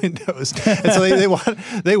copy of Windows. And so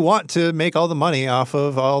they want to make all the money off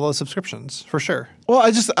of all those subscriptions, for sure. Well,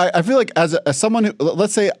 I feel like as someone who,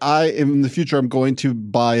 let's say in the future I'm going to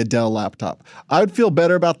buy a Dell laptop, I would feel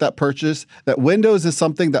better about that purchase, that Windows is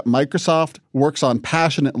something that Microsoft works on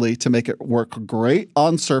passionately to make it work great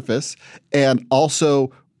on Surface and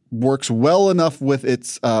also works well enough with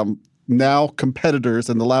its now competitors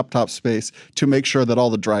in the laptop space to make sure that all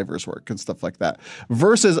the drivers work and stuff like that.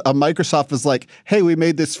 Versus a Microsoft is like, hey, we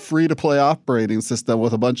made this free-to-play operating system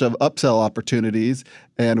with a bunch of upsell opportunities,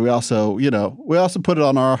 and we also put it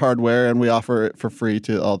on our hardware and we offer it for free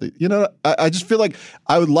to all the, I just feel like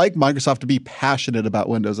I would like Microsoft to be passionate about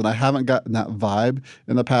Windows, and I haven't gotten that vibe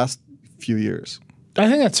in the past few years. I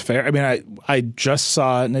think that's fair. I mean, I just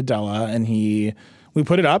saw Nadella and we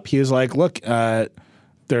put it up. He was like, look,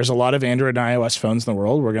 there's a lot of Android and iOS phones in the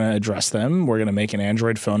world. We're going to address them. We're going to make an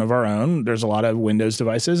Android phone of our own. There's a lot of Windows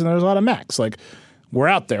devices and there's a lot of Macs. Like, we're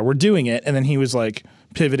out there. We're doing it. And then he was like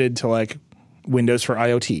pivoted to like Windows for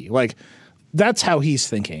IoT. Like, that's how he's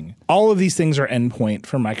thinking. All of these things are endpoint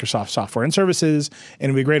for Microsoft software and services.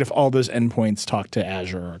 And it'd be great if all those endpoints talk to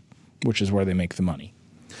Azure, which is where they make the money.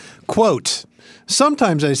 Quote,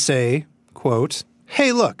 sometimes I say, quote,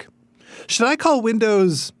 hey, look, should I call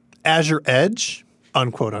Windows Azure Edge?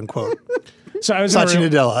 Unquote, unquote. So I was in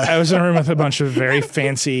a room with a bunch of very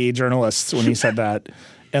fancy journalists when he said that.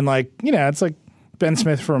 And it's like Ben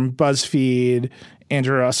Smith from BuzzFeed,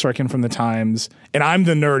 Andrew Sorkin from The Times, and I'm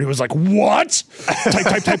the nerd who was like, what?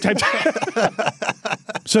 Type.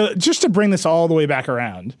 So just to bring this all the way back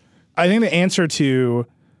around, I think the answer to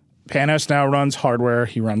Panos now runs hardware.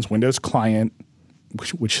 He runs Windows Client,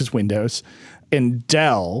 which is Windows, and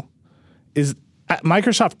Dell is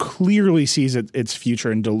Microsoft clearly sees its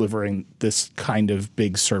future in delivering this kind of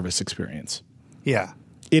big service experience. Yeah.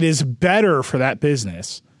 It is better for that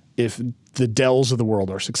business if the Dells of the world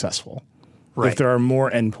are successful, if there are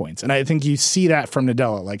more endpoints. And I think you see that from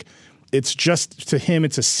Nadella. Like, it's just, to him,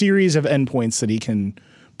 it's a series of endpoints that he can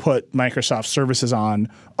put Microsoft services on,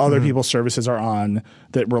 other people's services are on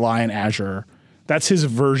that rely on Azure. That's his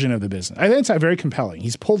version of the business. I think it's very compelling.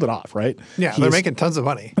 He's pulled it off, right? Yeah, they're making tons of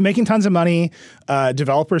money. Making tons of money.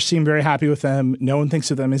 Developers seem very happy with them. No one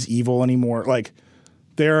thinks of them as evil anymore. Like,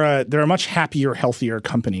 they're a much happier, healthier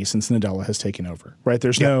company since Nadella has taken over, right?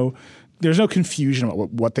 There's no confusion about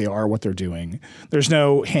what they are, what they're doing. There's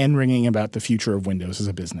no hand-wringing about the future of Windows as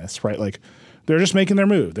a business, right? Like, They're just making their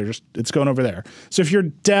move. It's going over there. So if you're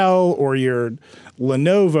Dell or you're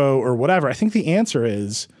Lenovo or whatever, I think the answer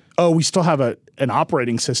is, we still have an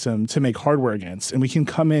operating system to make hardware against, and we can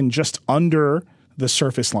come in just under the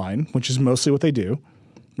Surface line, which is mostly what they do,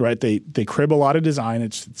 right? They crib a lot of design.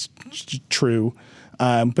 It's true.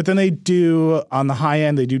 But then they do, on the high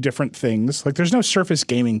end, they do different things. Like there's no Surface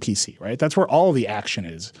gaming PC, right? That's where all the action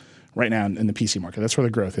is right now in the PC market. That's where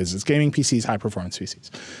the growth is. It's gaming PCs, high-performance PCs.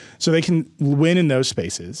 So they can win in those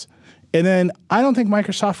spaces. And then I don't think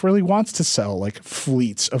Microsoft really wants to sell like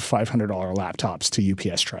fleets of $500 laptops to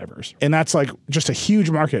UPS drivers. And that's like just a huge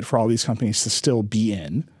market for all these companies to still be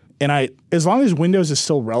in. And as long as Windows is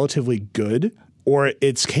still relatively good or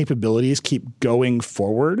its capabilities keep going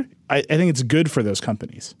forward, I think it's good for those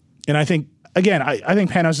companies. And I think, again, I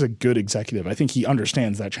think Panos is a good executive. I think he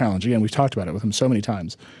understands that challenge. Again, we've talked about it with him so many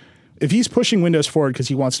times. If he's pushing Windows forward because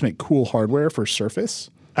he wants to make cool hardware for Surface,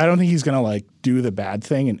 I don't think he's going to like do the bad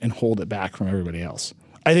thing and hold it back from everybody else.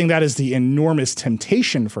 I think that is the enormous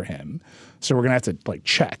temptation for him. So we're going to have to like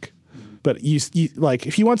check. But you like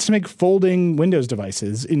if he wants to make folding Windows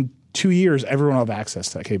devices in 2 years, everyone will have access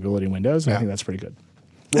to that capability in Windows. And I think that's pretty good.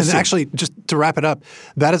 And actually, just to wrap it up,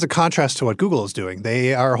 that is a contrast to what Google is doing.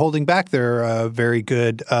 They are holding back their very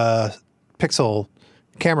good Pixel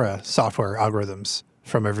camera software algorithms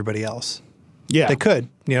from everybody else. Yeah. They could,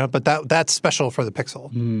 but that's special for the Pixel.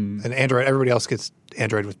 And Android, everybody else gets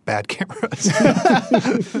Android with bad cameras.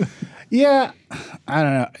 Yeah. I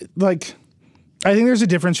don't know. Like, I think there's a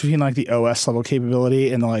difference between like the OS level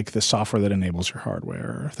capability and like the software that enables your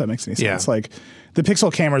hardware, if that makes any sense. Yeah. Like the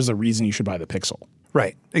Pixel camera is the reason you should buy the Pixel.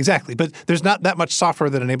 Right, exactly. But there's not that much software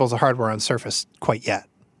that enables the hardware on Surface quite yet.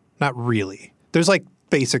 Not really. There's like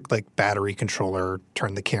basic like battery controller,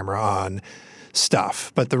 turn the camera on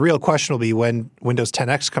stuff. But the real question will be when Windows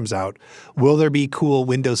 10X comes out, will there be cool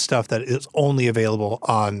Windows stuff that is only available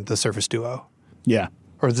on the Surface Duo? Yeah.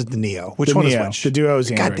 Or is it the Neo? Which the one Neo. is which? The Duo is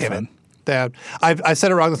the God Android damn it. phone. I've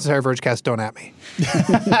said it wrong this entire Vergecast. Don't at me.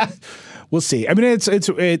 We'll see. I mean,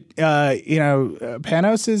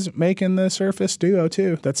 Panos is making the Surface Duo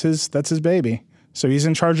too. That's his baby. So he's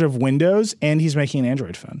in charge of Windows and he's making an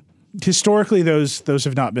Android phone. Historically, those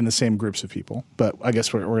have not been the same groups of people, but I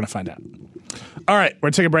guess we're going to find out. All right, we're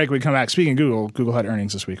going to take a break. We come back. Speaking of Google had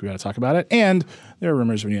earnings this week. We got to talk about it. And there are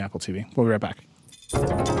rumors of a new Apple TV. We'll be right back.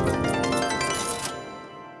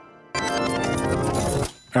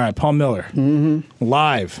 All right, Paul Miller,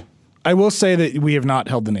 live. I will say that we have not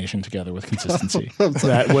held the nation together with consistency.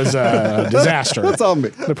 That was a disaster. That's on me.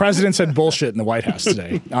 The president said bullshit in the White House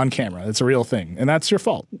today on camera. It's a real thing, and that's your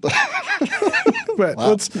fault. But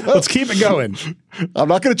let's keep it going. I'm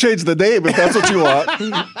not going to change the name if that's what you want.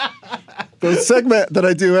 The segment that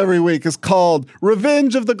I do every week is called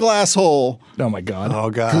Revenge of the Glass Hole. Oh, my God. Oh,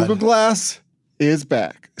 God. Google Glass is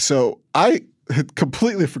back. So I had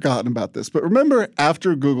completely forgotten about this. But remember,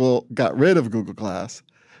 after Google got rid of Google Glass,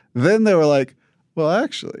 then they were like, well,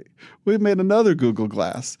 actually, we made another Google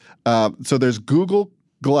Glass. So there's Google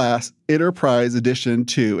Glass Enterprise Edition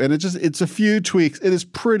 2. And it's a few tweaks. It is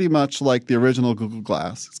pretty much like the original Google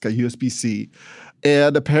Glass. It's got USB-C.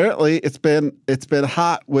 And apparently it's been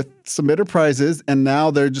hot with some enterprises, and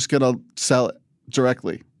now they're just going to sell it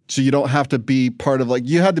directly. So you don't have to be part of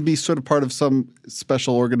you had to be sort of part of some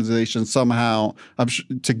special organization somehow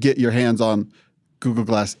to get your hands on Google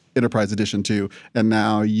Glass Enterprise Edition 2. And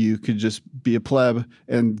now you could just be a pleb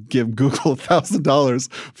and give Google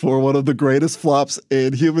 $1,000 for one of the greatest flops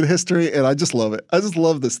in human history. And I just love it. I just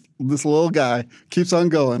love this little guy keeps on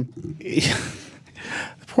going.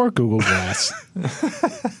 Poor Google Glass.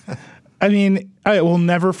 I mean, I will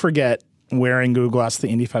never forget wearing Google Glass to the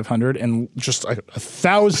Indy 500 and just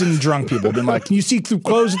 1,000 drunk people been like, can you see through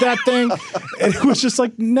clothes of that thing? And it was just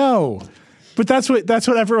like, no. But that's what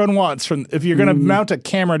everyone wants. If you're going to mount a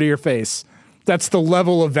camera to your face, that's the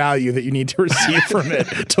level of value that you need to receive from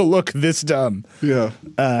it to look this dumb. Yeah.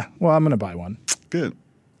 Well, I'm going to buy one. Good.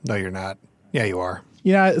 No, you're not. Yeah, you are.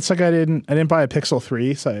 Yeah, it's like I didn't buy a Pixel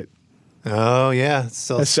 3, so Oh, yeah.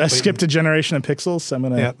 I skipped a generation of Pixels, so I'm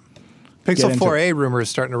going to... Yep. Pixel 4a rumor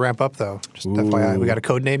is starting to ramp up, though. Just FYI. We got a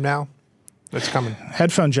code name now. It's coming.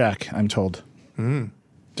 Headphone jack, I'm told.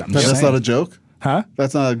 That's not a joke? Huh?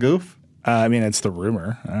 That's not a goof? I mean, it's the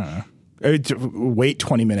rumor. I don't know. Wait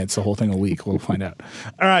 20 minutes, the whole thing will leak. We'll find out.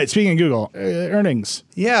 All right, speaking of Google, earnings.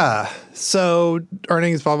 Yeah. So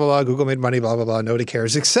earnings, blah, blah, blah. Google made money, blah, blah, blah. Nobody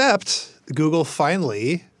cares. Except Google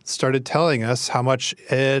finally started telling us how much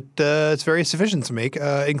it's various divisions make,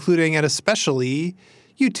 including and especially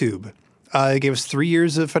YouTube. They gave us 3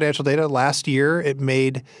 years of financial data. Last year, it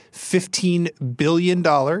made $15 billion,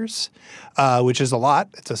 which is a lot.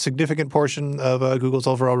 It's a significant portion of Google's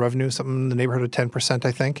overall revenue, something in the neighborhood of 10%,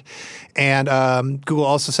 I think. And Google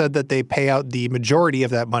also said that they pay out the majority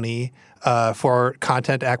of that money for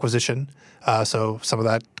content acquisition. So some of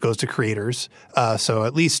that goes to creators. So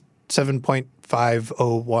at least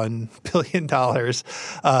 $7.501 billion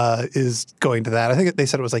is going to that. I think they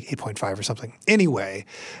said it was like 8.5 or something. Anyway,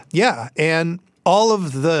 yeah. And all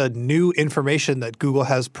of the new information that Google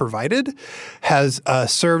has provided has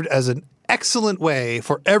served as an excellent way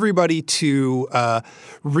for everybody to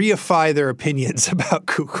reify their opinions about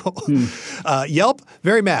Google. Yelp,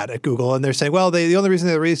 very mad at Google, and they're saying, well, the only reason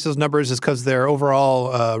they released those numbers is because their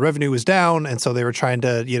overall revenue was down, and so they were trying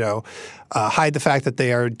to, hide the fact that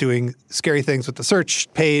they are doing scary things with the search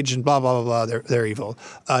page and blah, blah, blah, blah. They're evil.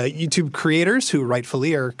 YouTube creators who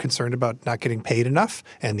rightfully are concerned about not getting paid enough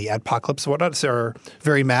and the adpocalypse and whatnot are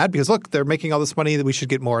very mad because, look, they're making all this money that we should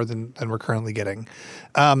get more than we're currently getting.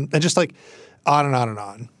 And just like on and on and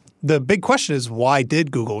on. The big question is, why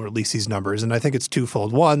did Google release these numbers? And I think it's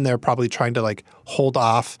twofold. One, they're probably trying to hold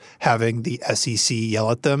off having the SEC yell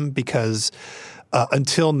at them because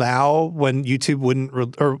until now, when YouTube wouldn't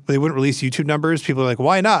release YouTube numbers, people are like,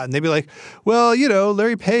 why not? And they'd be like, well,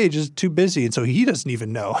 Larry Page is too busy, and so he doesn't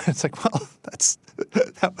even know. It's like, well,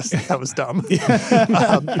 that was dumb.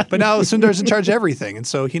 But now Sundar's in charge of everything, and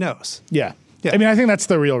so he knows. Yeah. I mean, I think that's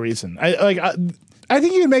the real reason. I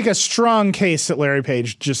think you can make a strong case that Larry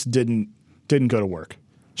Page just didn't go to work.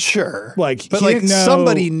 Sure, but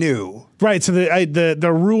somebody knew, right? So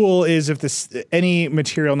the rule is if any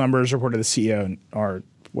material numbers reported to the CEO or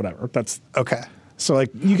whatever, that's okay. So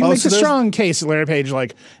you can make a strong case that Larry Page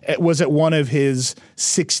was at one of his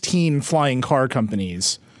 16 flying car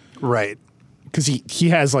companies, right? Because he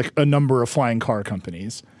has a number of flying car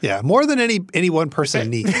companies. Yeah, more than any one person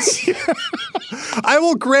needs. I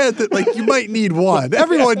will grant that you might need one.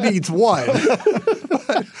 Everyone needs one.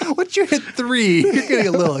 Once you hit 3, you're getting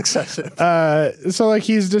a little excessive. So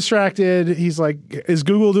he's distracted. He's like, is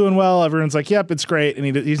Google doing well? Everyone's like, yep, it's great.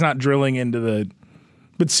 And he's not drilling into the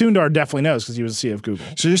 – but Sundar definitely knows because he was the CEO of Google.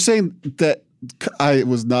 So you're saying that I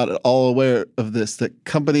was not at all aware of this, that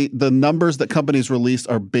the numbers that companies released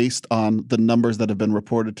are based on the numbers that have been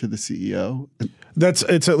reported to the CEO?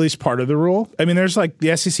 It's at least part of the rule. I mean, there's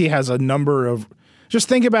the SEC has a number of – just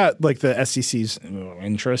think about the SEC's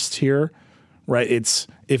interest here, right? It's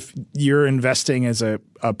if you're investing as a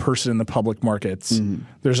person in the public markets,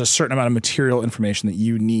 there's a certain amount of material information that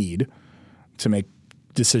you need to make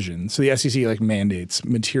decisions. So the SEC mandates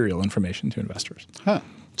material information to investors. Huh.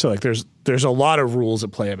 So there's a lot of rules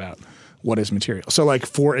at play about what is material. So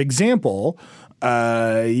for example,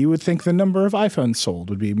 you would think the number of iPhones sold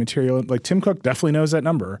would be material. Tim Cook definitely knows that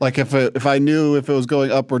number. If I knew if it was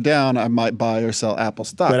going up or down, I might buy or sell Apple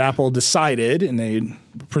stock. But Apple decided, and they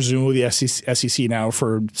presumably the SEC now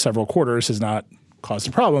for several quarters has not caused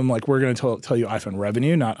a problem. We're going to tell you iPhone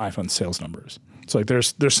revenue, not iPhone sales numbers. So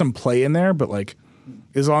there's some play in there, but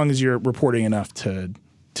as long as you're reporting enough to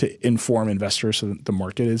inform investors so that the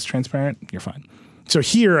market is transparent, you're fine. So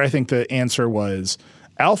here, I think the answer was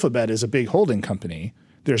Alphabet is a big holding company.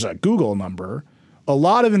 There's a Google number. A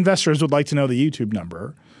lot of investors would like to know the YouTube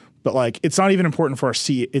number, but it's not even important for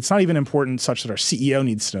it's not even important such that our CEO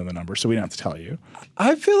needs to know the number, so we don't have to tell you.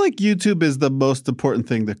 I feel like YouTube is the most important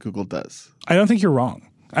thing that Google does. I don't think you're wrong.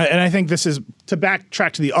 And I think this is to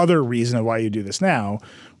backtrack to the other reason of why you do this now.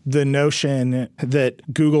 The notion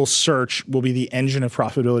that Google search will be the engine of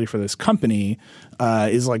profitability for this company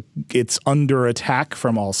is it's under attack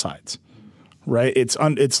from all sides, right? It's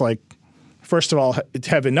first of all,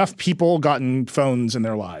 have enough people gotten phones in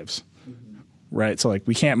their lives, right? So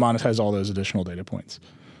we can't monetize all those additional data points.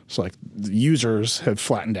 So the users have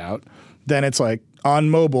flattened out. Then it's on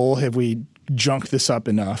mobile, have we junked this up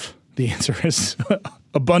enough? The answer is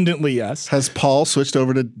abundantly yes. Has Paul switched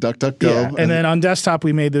over to DuckDuckGo? Yeah. And then on desktop,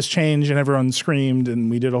 we made this change and everyone screamed and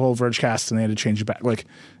we did a whole Vergecast and they had to change it back.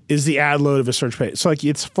 Is the ad load of a search page. So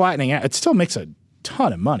it's flattening out. It still makes a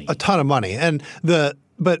ton of money. A ton of money.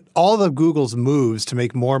 But all of Google's moves to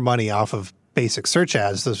make more money off of basic search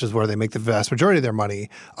ads, this is where they make the vast majority of their money,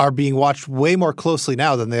 are being watched way more closely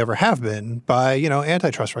now than they ever have been by,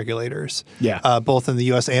 antitrust regulators. Yeah. Both in the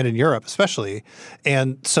US and in Europe especially.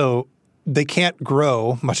 And so they can't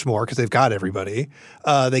grow much more because they've got everybody.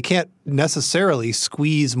 They can't necessarily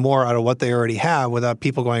squeeze more out of what they already have without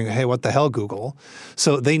people going, hey, what the hell, Google?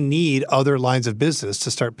 So they need other lines of business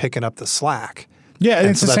to start picking up the slack Yeah, and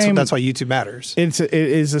it's so the same. That's why YouTube matters. It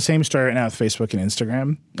is the same story right now with Facebook and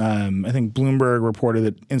Instagram. I think Bloomberg reported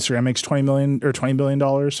that Instagram makes $20 billion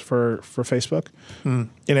for Facebook, and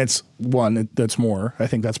it's that's more. I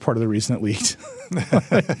think that's part of the reason it leaked.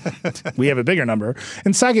 We have a bigger number,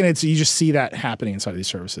 and second, you just see that happening inside of these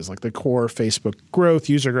services. Like the core Facebook growth,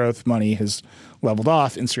 user growth, money has leveled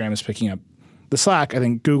off. Instagram is picking up the slack. I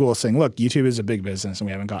think Google is saying, look, YouTube is a big business and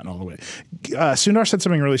we haven't gotten all the way. Sundar said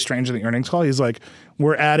something really strange in the earnings call. He's like,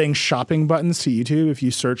 we're adding shopping buttons to YouTube. If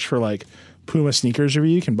you search for like Puma sneakers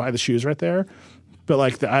review, you can buy the shoes right there. But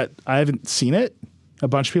like I haven't seen it. A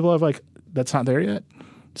bunch of people have like, that's not there yet.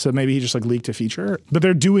 So maybe he just like leaked a feature. But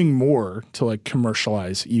they're doing more to like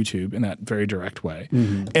commercialize YouTube in that very direct way.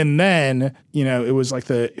 Mm-hmm. And then, it was like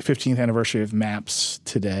the 15th anniversary of Maps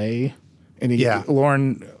today. And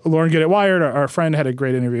Lauren Good at Wired, our friend, had a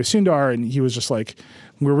great interview with Sundar, and he was just like,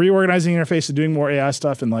 we're reorganizing the interface and doing more AI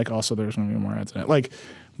stuff, and like also there's going to be more ads in it. Like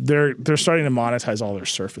they're starting to monetize all their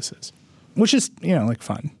surfaces, which is like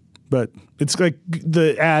fun. But it's like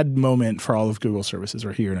the ad moment for all of Google services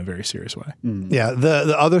are here in a very serious way. Mm. Yeah.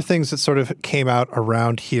 The other things that sort of came out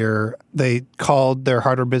around here, they called their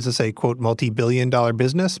hardware business a, quote, multi-billion-dollar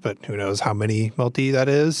business, but who knows how many multi that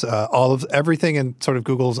is. Everything in sort of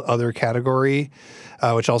Google's other category,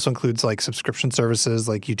 which also includes like subscription services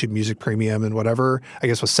like YouTube Music Premium and whatever, I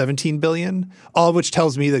guess was $17 billion, all of which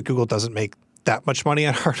tells me that Google doesn't make that much money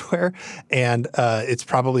on hardware, and it's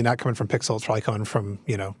probably not coming from Pixel. It's probably coming from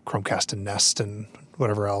Chromecast and Nest and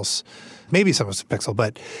whatever else. Maybe some of it's Pixel,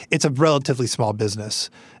 but it's a relatively small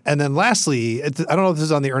business. And then lastly, I don't know if this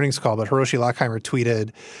is on the earnings call, but Hiroshi Lockheimer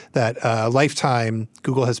tweeted that lifetime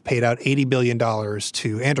Google has paid out $80 billion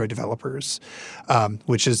to Android developers,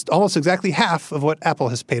 which is almost exactly half of what Apple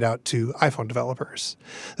has paid out to iPhone developers.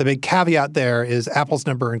 The big caveat there is Apple's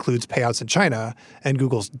number includes payouts in China and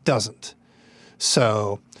Google's doesn't.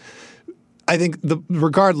 So I think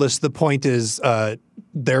regardless, the point is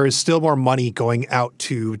there is still more money going out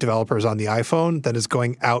to developers on the iPhone than is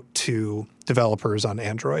going out to developers on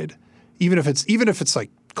Android. Even if it's like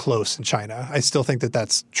close in China, I still think that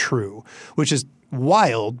that's true, which is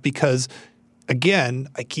wild because, again,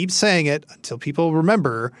 I keep saying it until people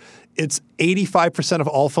remember, it's 85% of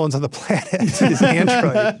all phones on the planet is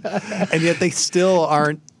Android, and yet they still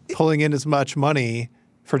aren't pulling in as much money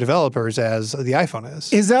for developers as the iPhone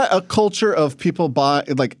is. Is that a culture of people buy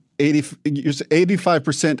like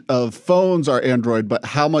 85% of phones are Android, but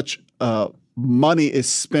how much money is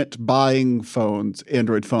spent buying phones,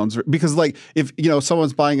 Android phones? Because like if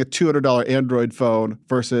someone's buying a $200 Android phone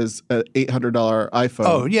versus an $800 iPhone.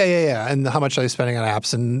 Oh yeah. And how much are they spending on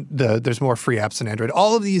apps? And there's more free apps in Android.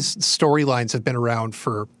 All of these storylines have been around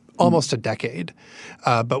for almost a decade.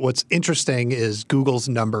 But what's interesting is Google's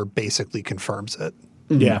number basically confirms it.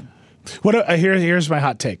 Yeah. Here's my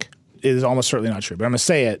hot take. It is almost certainly not true, but I'm going to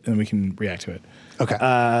say it and we can react to it. Okay.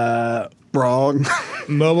 Wrong.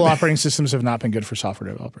 Mobile operating systems have not been good for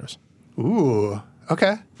software developers. Ooh.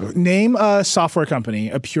 Okay. Name a software company,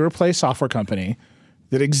 a pure play software company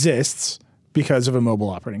that exists because of a mobile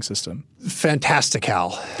operating system.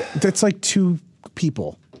 Fantastical. That's like two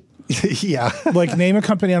people. Yeah. Like name a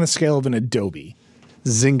company on the scale of an Adobe.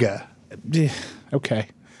 Zynga. Okay.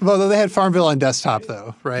 Well, they had Farmville on desktop,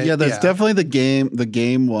 though, right? Yeah, that's definitely the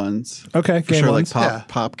game ones. Okay, for game sure, ones. like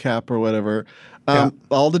PopCap or whatever.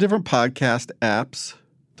 All the different podcast apps.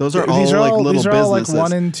 Those are all like little businesses. These are all like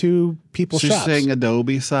 1 and 2 people so shops. You're saying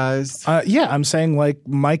Adobe sized? Yeah, I'm saying like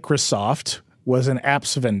Microsoft was an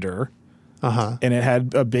apps vendor, and it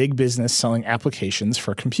had a big business selling applications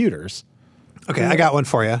for computers. Okay, I got one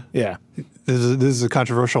for you. Yeah, this is a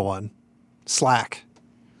controversial one. Slack.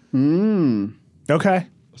 Okay.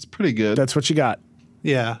 That's pretty good. That's what you got.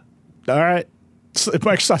 Yeah. All right.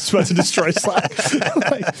 Microsoft's about to destroy Slack.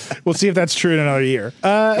 We'll see if that's true in another year.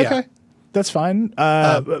 Okay. That's fine.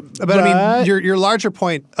 But I mean, your larger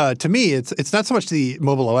point to me, it's not so much the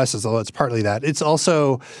mobile OSs, although it's partly that. It's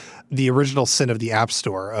also the original sin of the App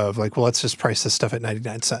Store of like, well, let's just price this stuff at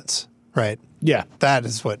 99 cents, right? Yeah. That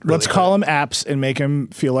is what really Let's call them apps and make them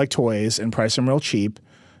feel like toys and price them real cheap,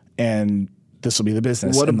 and this will be the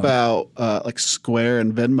business. What about like Square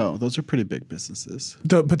and Venmo? Those are pretty big businesses.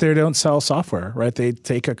 But they don't sell software, right? They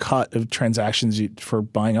take a cut of transactions for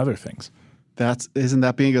buying other things. Isn't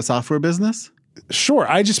that being a software business? Sure.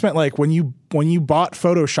 I just meant like when you bought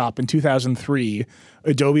Photoshop in 2003,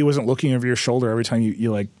 Adobe wasn't looking over your shoulder every time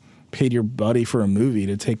you like paid your buddy for a movie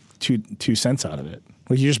to take two cents out of it.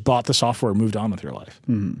 Like you just bought the software and moved on with your life.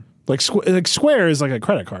 Mm-hmm. Like Square is like a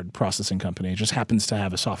credit card processing company. It just happens to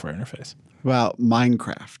have a software interface. Well,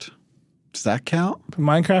 Minecraft. Does that count?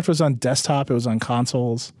 Minecraft was on desktop. It was on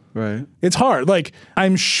consoles. Right. It's hard. Like,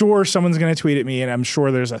 I'm sure someone's going to tweet at me, and I'm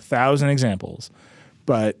sure there's 1,000 examples.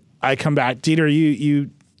 But I come back. Dieter, you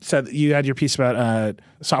said you had your piece about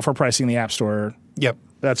software pricing in the App Store. Yep.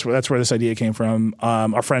 That's where this idea came from.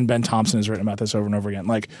 Our friend Ben Thompson has written about this over and over again.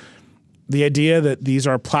 Like, the idea that these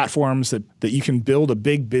are platforms that you can build a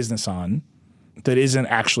big business on that isn't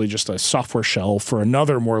actually just a software shell for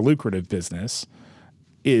another more lucrative business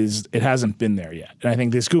it hasn't been there yet. And I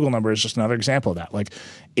think this Google number is just another example of that. Like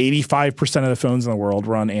 85% of the phones in the world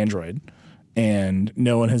run Android, and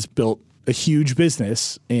no one has built a huge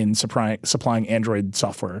business in supplying Android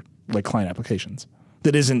software, like client applications,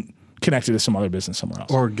 that isn't connected to some other business somewhere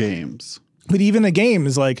else. Or games. But even the game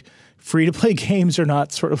is like, free-to-play games are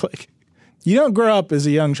not sort of like, you don't grow up as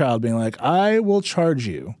a young child being like, I will charge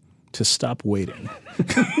you to stop waiting.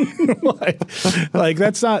 like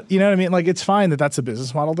that's not, you know what I mean? Like, it's fine that that's a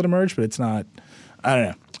business model that emerged, but it's not, I don't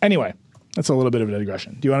know. Anyway, that's a little bit of a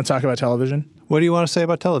digression. Do you want to talk about television? What do you want to say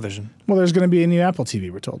about television? Well, there's going to be a new Apple TV,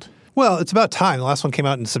 we're told. Well, it's about time. The last one came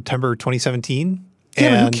out in September 2017.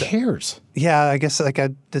 Yeah, but who cares? Yeah, I guess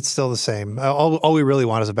it's still the same. All we really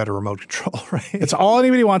want is a better remote control, right? It's all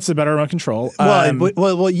anybody wants is a better remote control.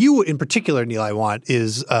 Well, you in particular, Neil, want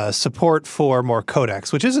is support for more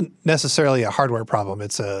codecs, which isn't necessarily a hardware problem.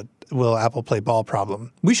 It's a will Apple play ball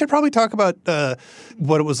problem. We should probably talk about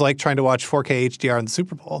what it was like trying to watch 4K HDR in the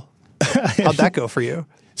Super Bowl. How'd that go for you?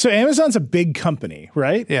 So Amazon's a big company,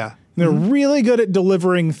 right? Yeah. They're really good at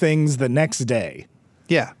delivering things the next day.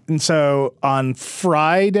 Yeah. And so on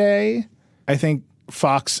Friday, I think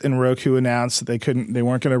Fox and Roku announced that they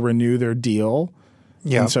weren't going to renew their deal.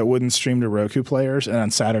 Yeah. And so it wouldn't stream to Roku players. And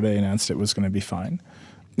on Saturday announced it was going to be fine.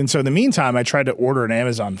 And so in the meantime, I tried to order an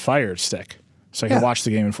Amazon Fire Stick so I could watch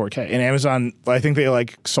the game in 4K. And Amazon, I think they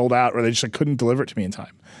sold out, or they just couldn't deliver it to me in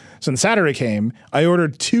time. So when Saturday came, I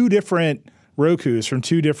ordered 2 different Rokus from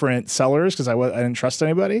 2 different sellers because I didn't trust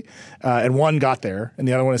anybody, and one got there, and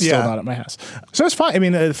the other one is still not at my house. So it's fine. I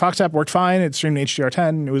mean, the Fox app worked fine. It streamed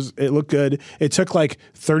HDR10. It looked good. It took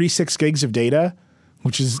 36 gigs of data,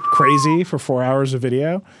 which is crazy for 4 hours of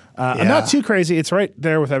video. Not too crazy. It's right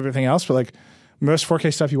there with everything else, but most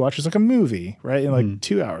 4K stuff you watch is like a movie, right? In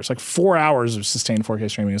 2 hours. 4 hours of sustained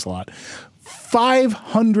 4K streaming is a lot.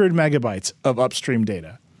 500 megabytes of upstream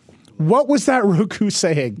data. What was that Roku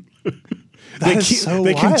saying?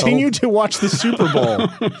 They continue to watch the Super Bowl.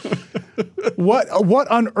 What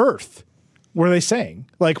on earth were they saying?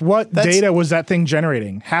 What data was that thing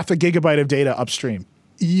generating? 0.5 gigabyte of data upstream.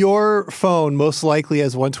 Your phone most likely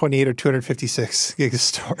has 128 or 256 gigs of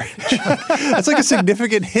storage. That's a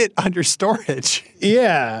significant hit on your storage.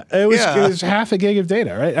 Yeah, it was 0.5 gig of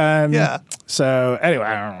data, right? So anyway,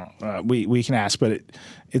 I don't know. We can ask, but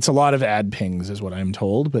it's a lot of ad pings is what I'm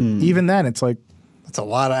told. But even then, it's that's a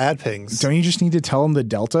lot of ad pings. Don't you just need to tell them the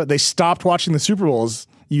delta? They stopped watching the Super Bowl as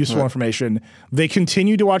useful information. They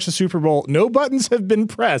continue to watch the Super Bowl. No buttons have been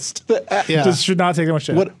pressed. This should not take that much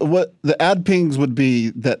time. What the ad pings would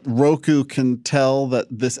be that Roku can tell that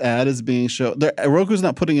this ad is being shown. Roku's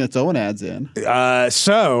not putting its own ads in.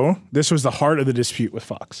 So this was the heart of the dispute with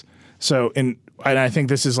Fox. So and I think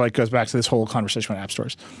this is goes back to this whole conversation with app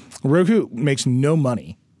stores. Roku makes no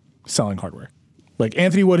money selling hardware.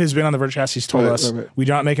 Anthony Wood has been on the Vergecast. He's told us we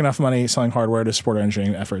do not make enough money selling hardware to support our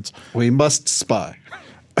engineering efforts. We must spy.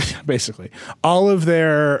 Basically. All of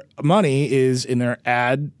their money is in their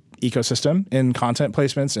ad ecosystem, in content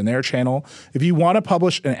placements, in their channel. If you want to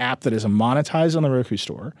publish an app that is monetized on the Roku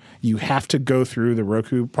store, you have to go through the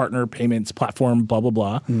Roku partner payments platform, blah, blah,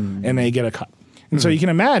 blah, and they get a cut. And so you can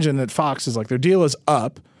imagine that Fox is their deal is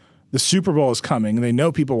up. The Super Bowl is coming. They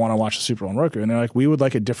know people want to watch the Super Bowl on Roku. And they're we would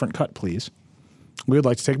like a different cut, please. We would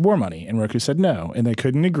like to take more money. And Roku said no. And they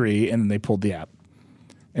couldn't agree, and then they pulled the app.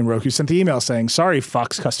 And Roku sent the email saying, sorry,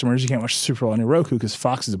 Fox customers, you can't watch the Super Bowl on your Roku because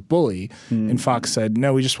Fox is a bully. And Fox said,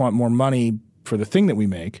 no, we just want more money for the thing that we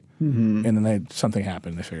make. And then something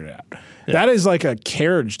happened. They figured it out. Yeah. That is like a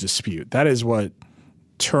carriage dispute. That is what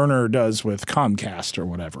Turner does with Comcast or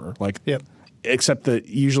whatever. Except that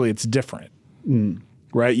usually it's different.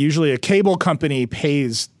 Right? Usually a cable company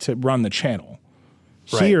pays to run the channel.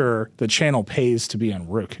 Right. Here, the channel pays to be on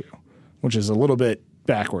Roku, which is a little bit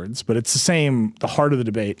backwards, but it's the heart of the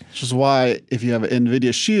debate. Which is why if you have an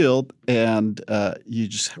NVIDIA Shield and you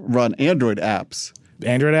just run Android apps.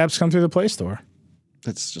 Android apps come through the Play Store.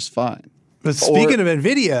 That's just fine. But speaking of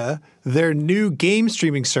NVIDIA, their new game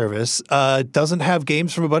streaming service doesn't have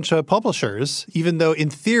games from a bunch of publishers, even though in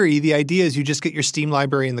theory the idea is you just get your Steam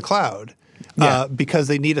library in the cloud. because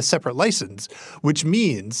they need a separate license, which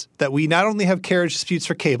means that we not only have carriage disputes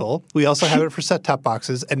for cable, we also have it for set-top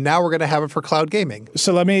boxes, and now we're going to have it for cloud gaming.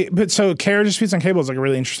 So carriage disputes on cable is like a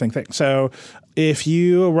really interesting thing. So if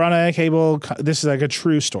you run a cable, this is like a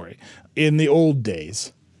true story. In the old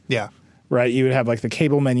days, right, you would have like the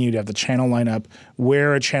cable menu, you'd have the channel lineup.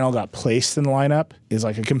 Where a channel got placed in the lineup is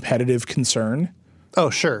like a competitive concern. Oh,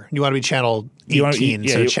 sure. You want to be channel 18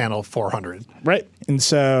 instead of channel 400. Right. And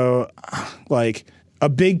so like a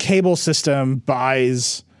big cable system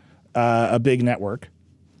buys a big network.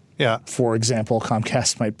 Yeah. For example,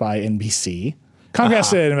 Comcast might buy NBC. Comcast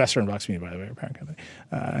is an investor in Vox Media, by the way, a parent company.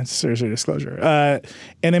 It's seriously disclosure.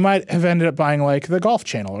 And they might have ended up buying like the golf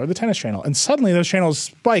channel or the tennis channel. And suddenly those channels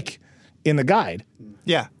spike in the guide.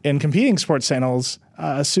 Yeah. And competing sports channels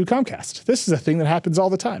sue Comcast. This is a thing that happens all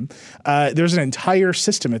the time. There's an entire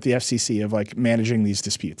system at the FCC of like managing these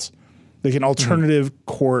disputes. Like an alternative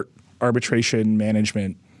court arbitration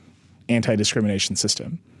management anti-discrimination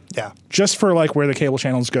system. Yeah. Just for like where the cable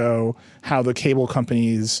channels go, how the cable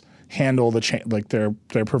companies handle their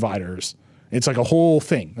providers. It's like a whole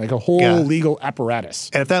thing, like a whole legal apparatus.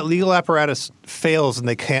 And if that legal apparatus fails and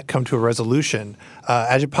they can't come to a resolution,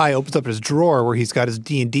 Ajit Pai opens up his drawer where he's got his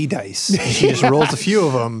D&D dice. He just rolls a few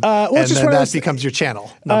of them, and then that becomes your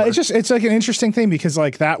channel number. It's like an interesting thing because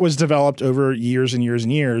like that was developed over years and years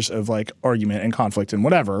and years of like argument and conflict and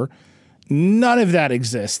whatever. None of that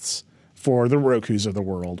exists for the Rokus of the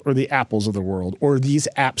world or the Apples of the world or these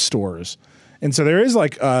app stores. And so there is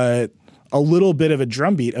like a little bit of a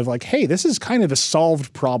drumbeat of like, hey, this is kind of a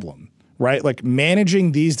solved problem, right? Like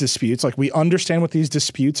managing these disputes, like we understand what these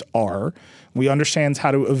disputes are. We understand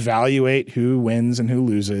how to evaluate who wins and who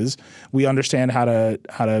loses. We understand how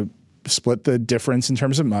to split the difference in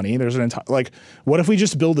terms of money. There's an entire, like, what if we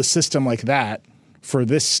just build a system like that for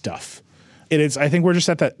this stuff? I think we're just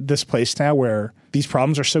at this place now where these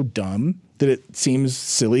problems are so dumb that it seems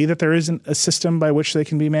silly that there isn't a system by which they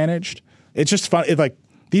can be managed. It's just fun.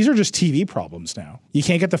 These are just TV problems now. You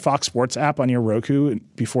can't get the Fox Sports app on your Roku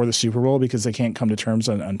before the Super Bowl because they can't come to terms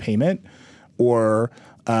on payment, or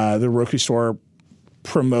the Roku store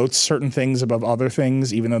promotes certain things above other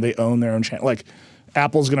things, even though they own their own channel. Like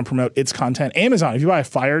Apple's going to promote its content. Amazon, if you buy a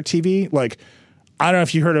Fire TV, like I don't know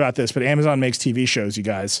if you heard about this, but Amazon makes TV shows, you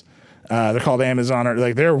guys. They're called Amazon, or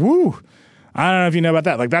like they're woo. I don't know if you know about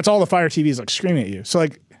that. Like that's all the Fire TVs like screaming at you. So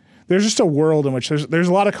like there's just a world in which there's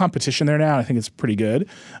a lot of competition there now. I think it's pretty good,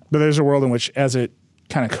 but there's a world in which as it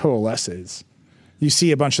kind of coalesces, you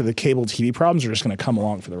see a bunch of the cable TV problems are just going to come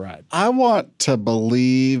along for the ride. I want to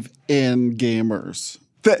believe in gamers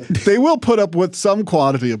that they will put up with some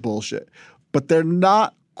quantity of bullshit, but they're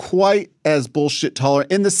not quite as bullshit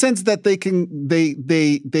tolerant in the sense that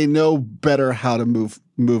they know better how to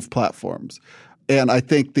move platforms. And I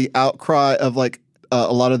think the outcry of like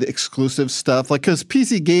a lot of the exclusive stuff, like because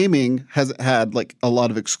PC gaming hasn't had like a lot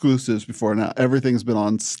of exclusives before now. Everything's been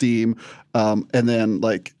on Steam, and then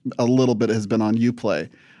like a little bit has been on Uplay,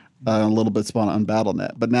 a little bit's been on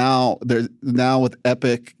Battle.net. But now with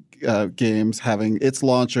Epic Games having its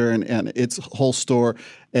launcher and its whole store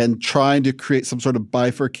and trying to create some sort of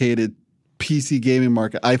bifurcated PC gaming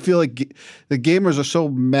market, I feel like the gamers are so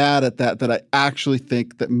mad at that I actually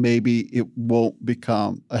think that maybe it won't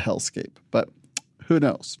become a hellscape. But who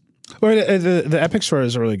knows? Well, the Epic Store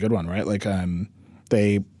is a really good one, right? Like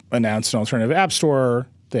they announced an alternative app store.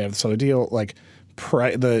 They have this other deal. Like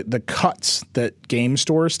the cuts that game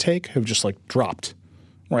stores take have just like dropped,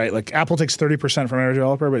 right? Like Apple takes 30% from every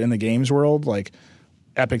developer, but in the games world, like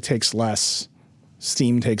Epic takes less,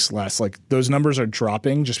 Steam takes less. Like those numbers are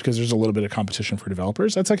dropping just because there's a little bit of competition for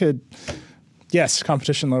developers. That's like yes,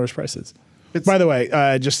 competition lowers prices. By the way,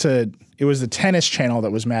 it was the tennis channel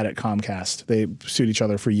that was mad at Comcast. They sued each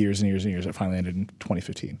other for years and years and years. It finally ended in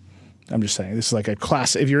 2015. I'm just saying, this is like a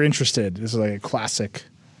class. If you're interested, this is like a classic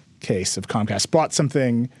case of Comcast bought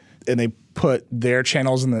something and they put their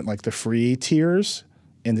channels in the free tiers,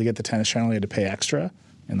 and to get the tennis channel, you had to pay extra,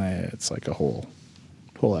 and it's like a whole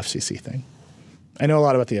FCC thing. I know a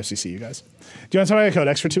lot about the FCC, you guys. Do you want to talk about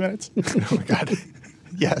Codex for 2 minutes? Oh my God,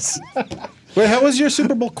 yes. Wait, how was your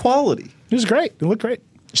Super Bowl quality? It was great. It looked great.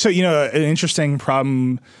 So, an interesting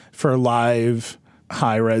problem for live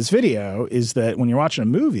high-res video is that when you're watching a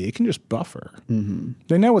movie, it can just buffer. Mm-hmm.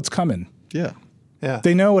 They know what's coming. Yeah.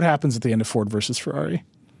 They know what happens at the end of Ford versus Ferrari.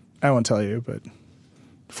 I won't tell you, but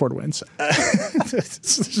Ford wins. It's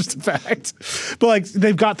just a fact. But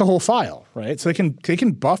they've got the whole file, right? So they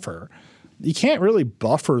can buffer. You can't really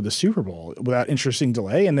buffer the Super Bowl without interesting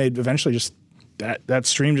delay, and they eventually just that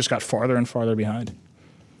stream just got farther and farther behind.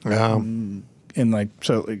 Yeah. And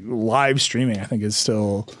live streaming, I think, is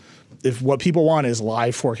still if what people want is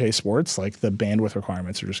live 4K sports, like the bandwidth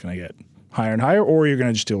requirements are just going to get higher and higher, or you're going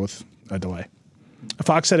to just deal with a delay.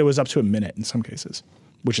 Fox said it was up to a minute in some cases,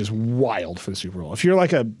 which is wild for the Super Bowl. If you're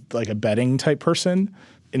like a betting type person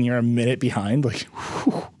and you're a minute behind, like,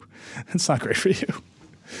 whew, that's not great for you.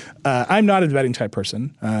 I'm not a betting type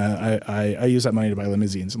person. I use that money to buy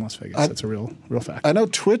limousines in Las Vegas. That's a real fact. I know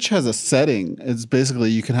Twitch has a setting. It's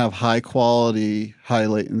basically you can have high quality, high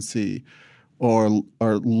latency, or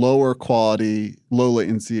lower quality, low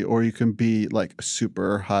latency, or you can be like a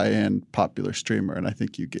super high end popular streamer, and I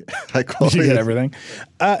think you get high quality. You get everything.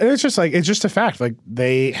 It's just a fact. Like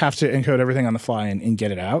they have to encode everything on the fly and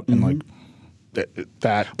get it out, and like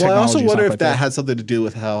that. Well, I also wonder if that had something to do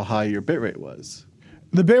with how high your bitrate was.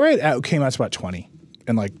 The bitrate came out to about 20,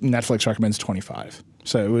 and like Netflix recommends 25,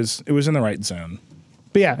 so it was in the right zone.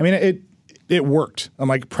 But yeah, I mean it worked. I'm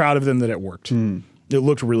like proud of them that it worked. It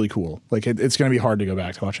looked really cool. Like it's going to be hard to go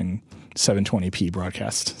back to watching 720p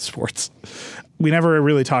broadcast sports. We never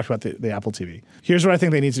really talked about the Apple TV. Here's what I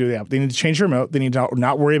think they need to do with the Apple. They need to change the remote. They need to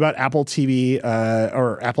not worry about Apple TV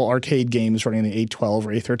or Apple Arcade games running the A12 or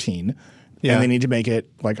A13. Yeah. And they need to make it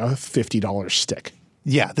like a $50 stick.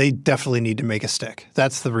 Yeah, they definitely need to make a stick.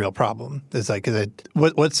 That's the real problem. It's like,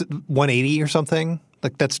 what's 180 or something?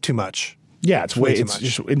 Like that's too much. Yeah, it's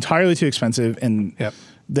just entirely too expensive, and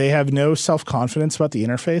they have no self-confidence about the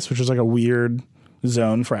interface, which is like a weird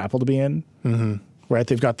zone for Apple to be in. Mm-hmm. Right?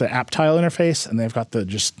 They've got the app tile interface, and they've got the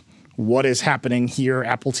just what is happening here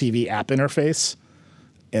Apple TV app interface,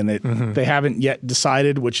 and they haven't yet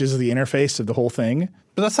decided which is the interface of the whole thing.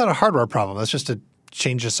 But that's not a hardware problem. That's just a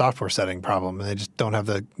change the software setting problem, and they just don't have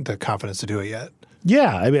the confidence to do it yet.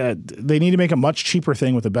 Yeah, I mean, they need to make a much cheaper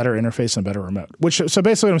thing with a better interface and a better remote. So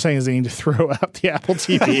basically what I'm saying is they need to throw out the Apple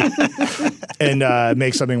TV and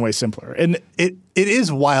make something way simpler. And it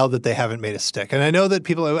is wild that they haven't made a stick. And I know that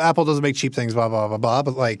Apple doesn't make cheap things, blah, blah, blah, blah,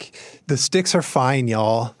 but like the sticks are fine,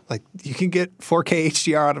 y'all. Like you can get 4K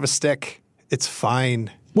HDR out of a stick. It's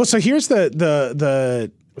fine. Well, so here's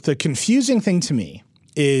the confusing thing to me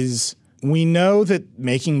is we know that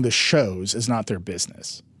making the shows is not their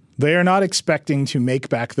business. They are not expecting to make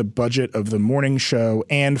back the budget of the morning show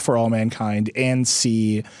and For All Mankind and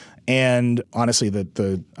C and honestly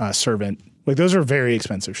the Servant. Like those are very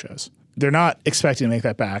expensive shows. They're not expecting to make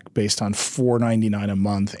that back based on $4.99 a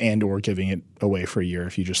month and or giving it away for a year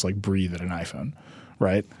if you just like breathe at an iPhone,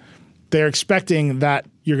 right? They're expecting that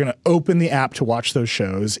you're going to open the app to watch those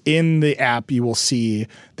shows. In the app, you will see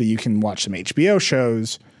that you can watch some HBO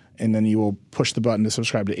shows, and then you will push the button to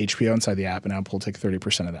subscribe to HBO inside the app, and Apple will take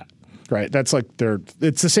 30% of that, right? That's like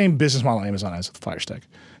it's the same business model Amazon has with the Fire Stick.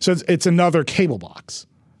 So it's another cable box,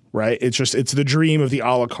 right? It's the dream of the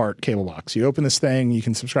a la carte cable box. You open this thing, you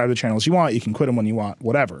can subscribe to the channels you want, you can quit them when you want,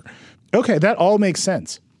 whatever. Okay, that all makes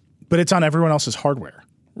sense, but it's on everyone else's hardware,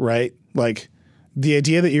 right? Like the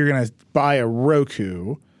idea that you're going to buy a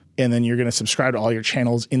Roku and then you're going to subscribe to all your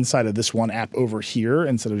channels inside of this one app over here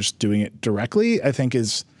instead of just doing it directly, I think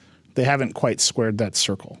they haven't quite squared that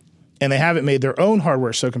circle. And they haven't made their own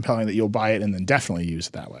hardware so compelling that you'll buy it and then definitely use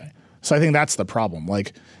it that way. So I think that's the problem.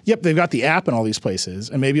 Like, yep, they've got the app in all these places,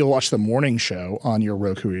 and maybe you'll watch the morning show on your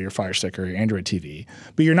Roku or your Fire Stick or your Android TV.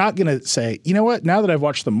 But you're not going to say, you know what, now that I've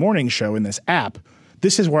watched the morning show in this app,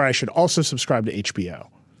 this is where I should also subscribe to HBO.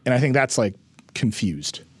 And I think that's like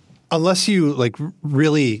confused. Unless you like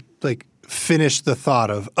really like finish the thought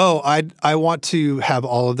of, I want to have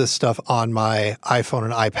all of this stuff on my iPhone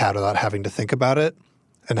and iPad without having to think about it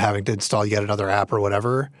and having to install yet another app or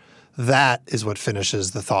whatever. That is what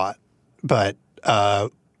finishes the thought. But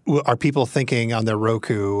are people thinking on their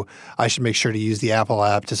Roku, I should make sure to use the Apple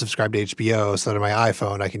app to subscribe to HBO so that on my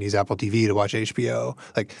iPhone I can use Apple TV to watch HBO?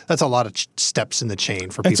 Like that's a lot of steps in the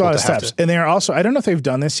chain for people to have to. It's a lot of steps. And they are also, I don't know if they've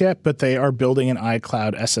done this yet, but they are building an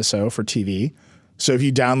iCloud SSO for TV. So if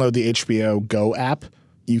you download the HBO Go app,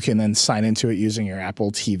 you can then sign into it using your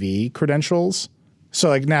Apple TV credentials. So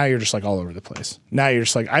like now you're just like all over the place. Now you're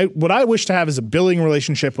just like, what I wish to have is a billing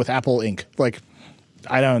relationship with Apple Inc. Like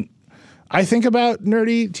I think about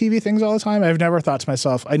nerdy TV things all the time. I've never thought to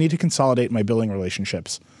myself, I need to consolidate my billing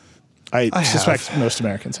relationships. I suspect most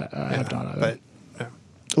Americans have not either.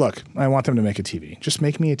 Look, I want them to make a TV. Just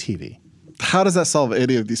make me a TV. How does that solve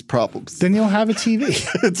any of these problems? Then you'll have a TV.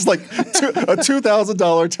 It's like a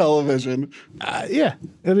 $2,000 television. Yeah,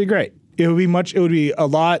 it'll be great. It would be a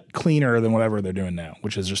lot cleaner than whatever they're doing now,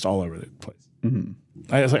 which is just all over the place. Mm-hmm.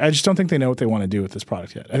 I just don't think they know what they want to do with this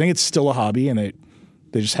product yet. I think it's still a hobby, and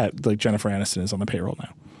they just had like Jennifer Aniston is on the payroll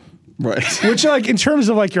now, right? Which like in terms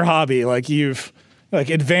of like your hobby, like you've like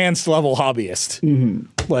advanced level hobbyist,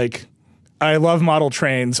 like. I love model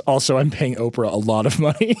trains. Also, I'm paying Oprah a lot of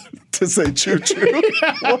money to say choo-choo.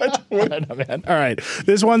 What? I know, man. All right.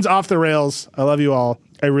 This one's off the rails. I love you all.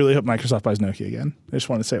 I really hope Microsoft buys Nokia again. I just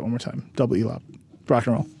want to say it one more time. Double ELOP. Rock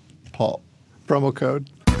and roll. Paul. Promo code.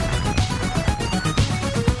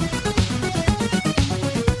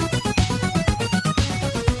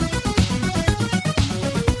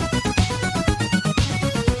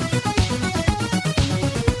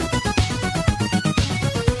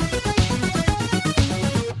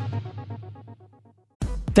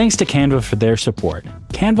 Thanks to Canva for their support.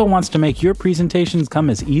 Canva wants to make your presentations come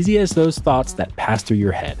as easy as those thoughts that pass through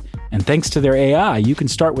your head. And thanks to their AI, you can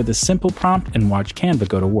start with a simple prompt and watch Canva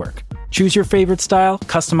go to work. Choose your favorite style,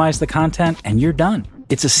 customize the content, and you're done.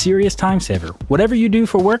 It's a serious time saver. Whatever you do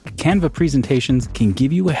for work, Canva presentations can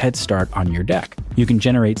give you a head start on your deck. You can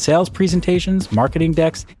generate sales presentations, marketing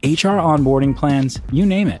decks, HR onboarding plans, you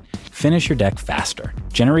name it. Finish your deck faster.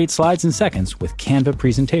 Generate slides in seconds with Canva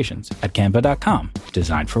presentations at canva.com.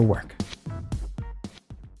 Designed for work.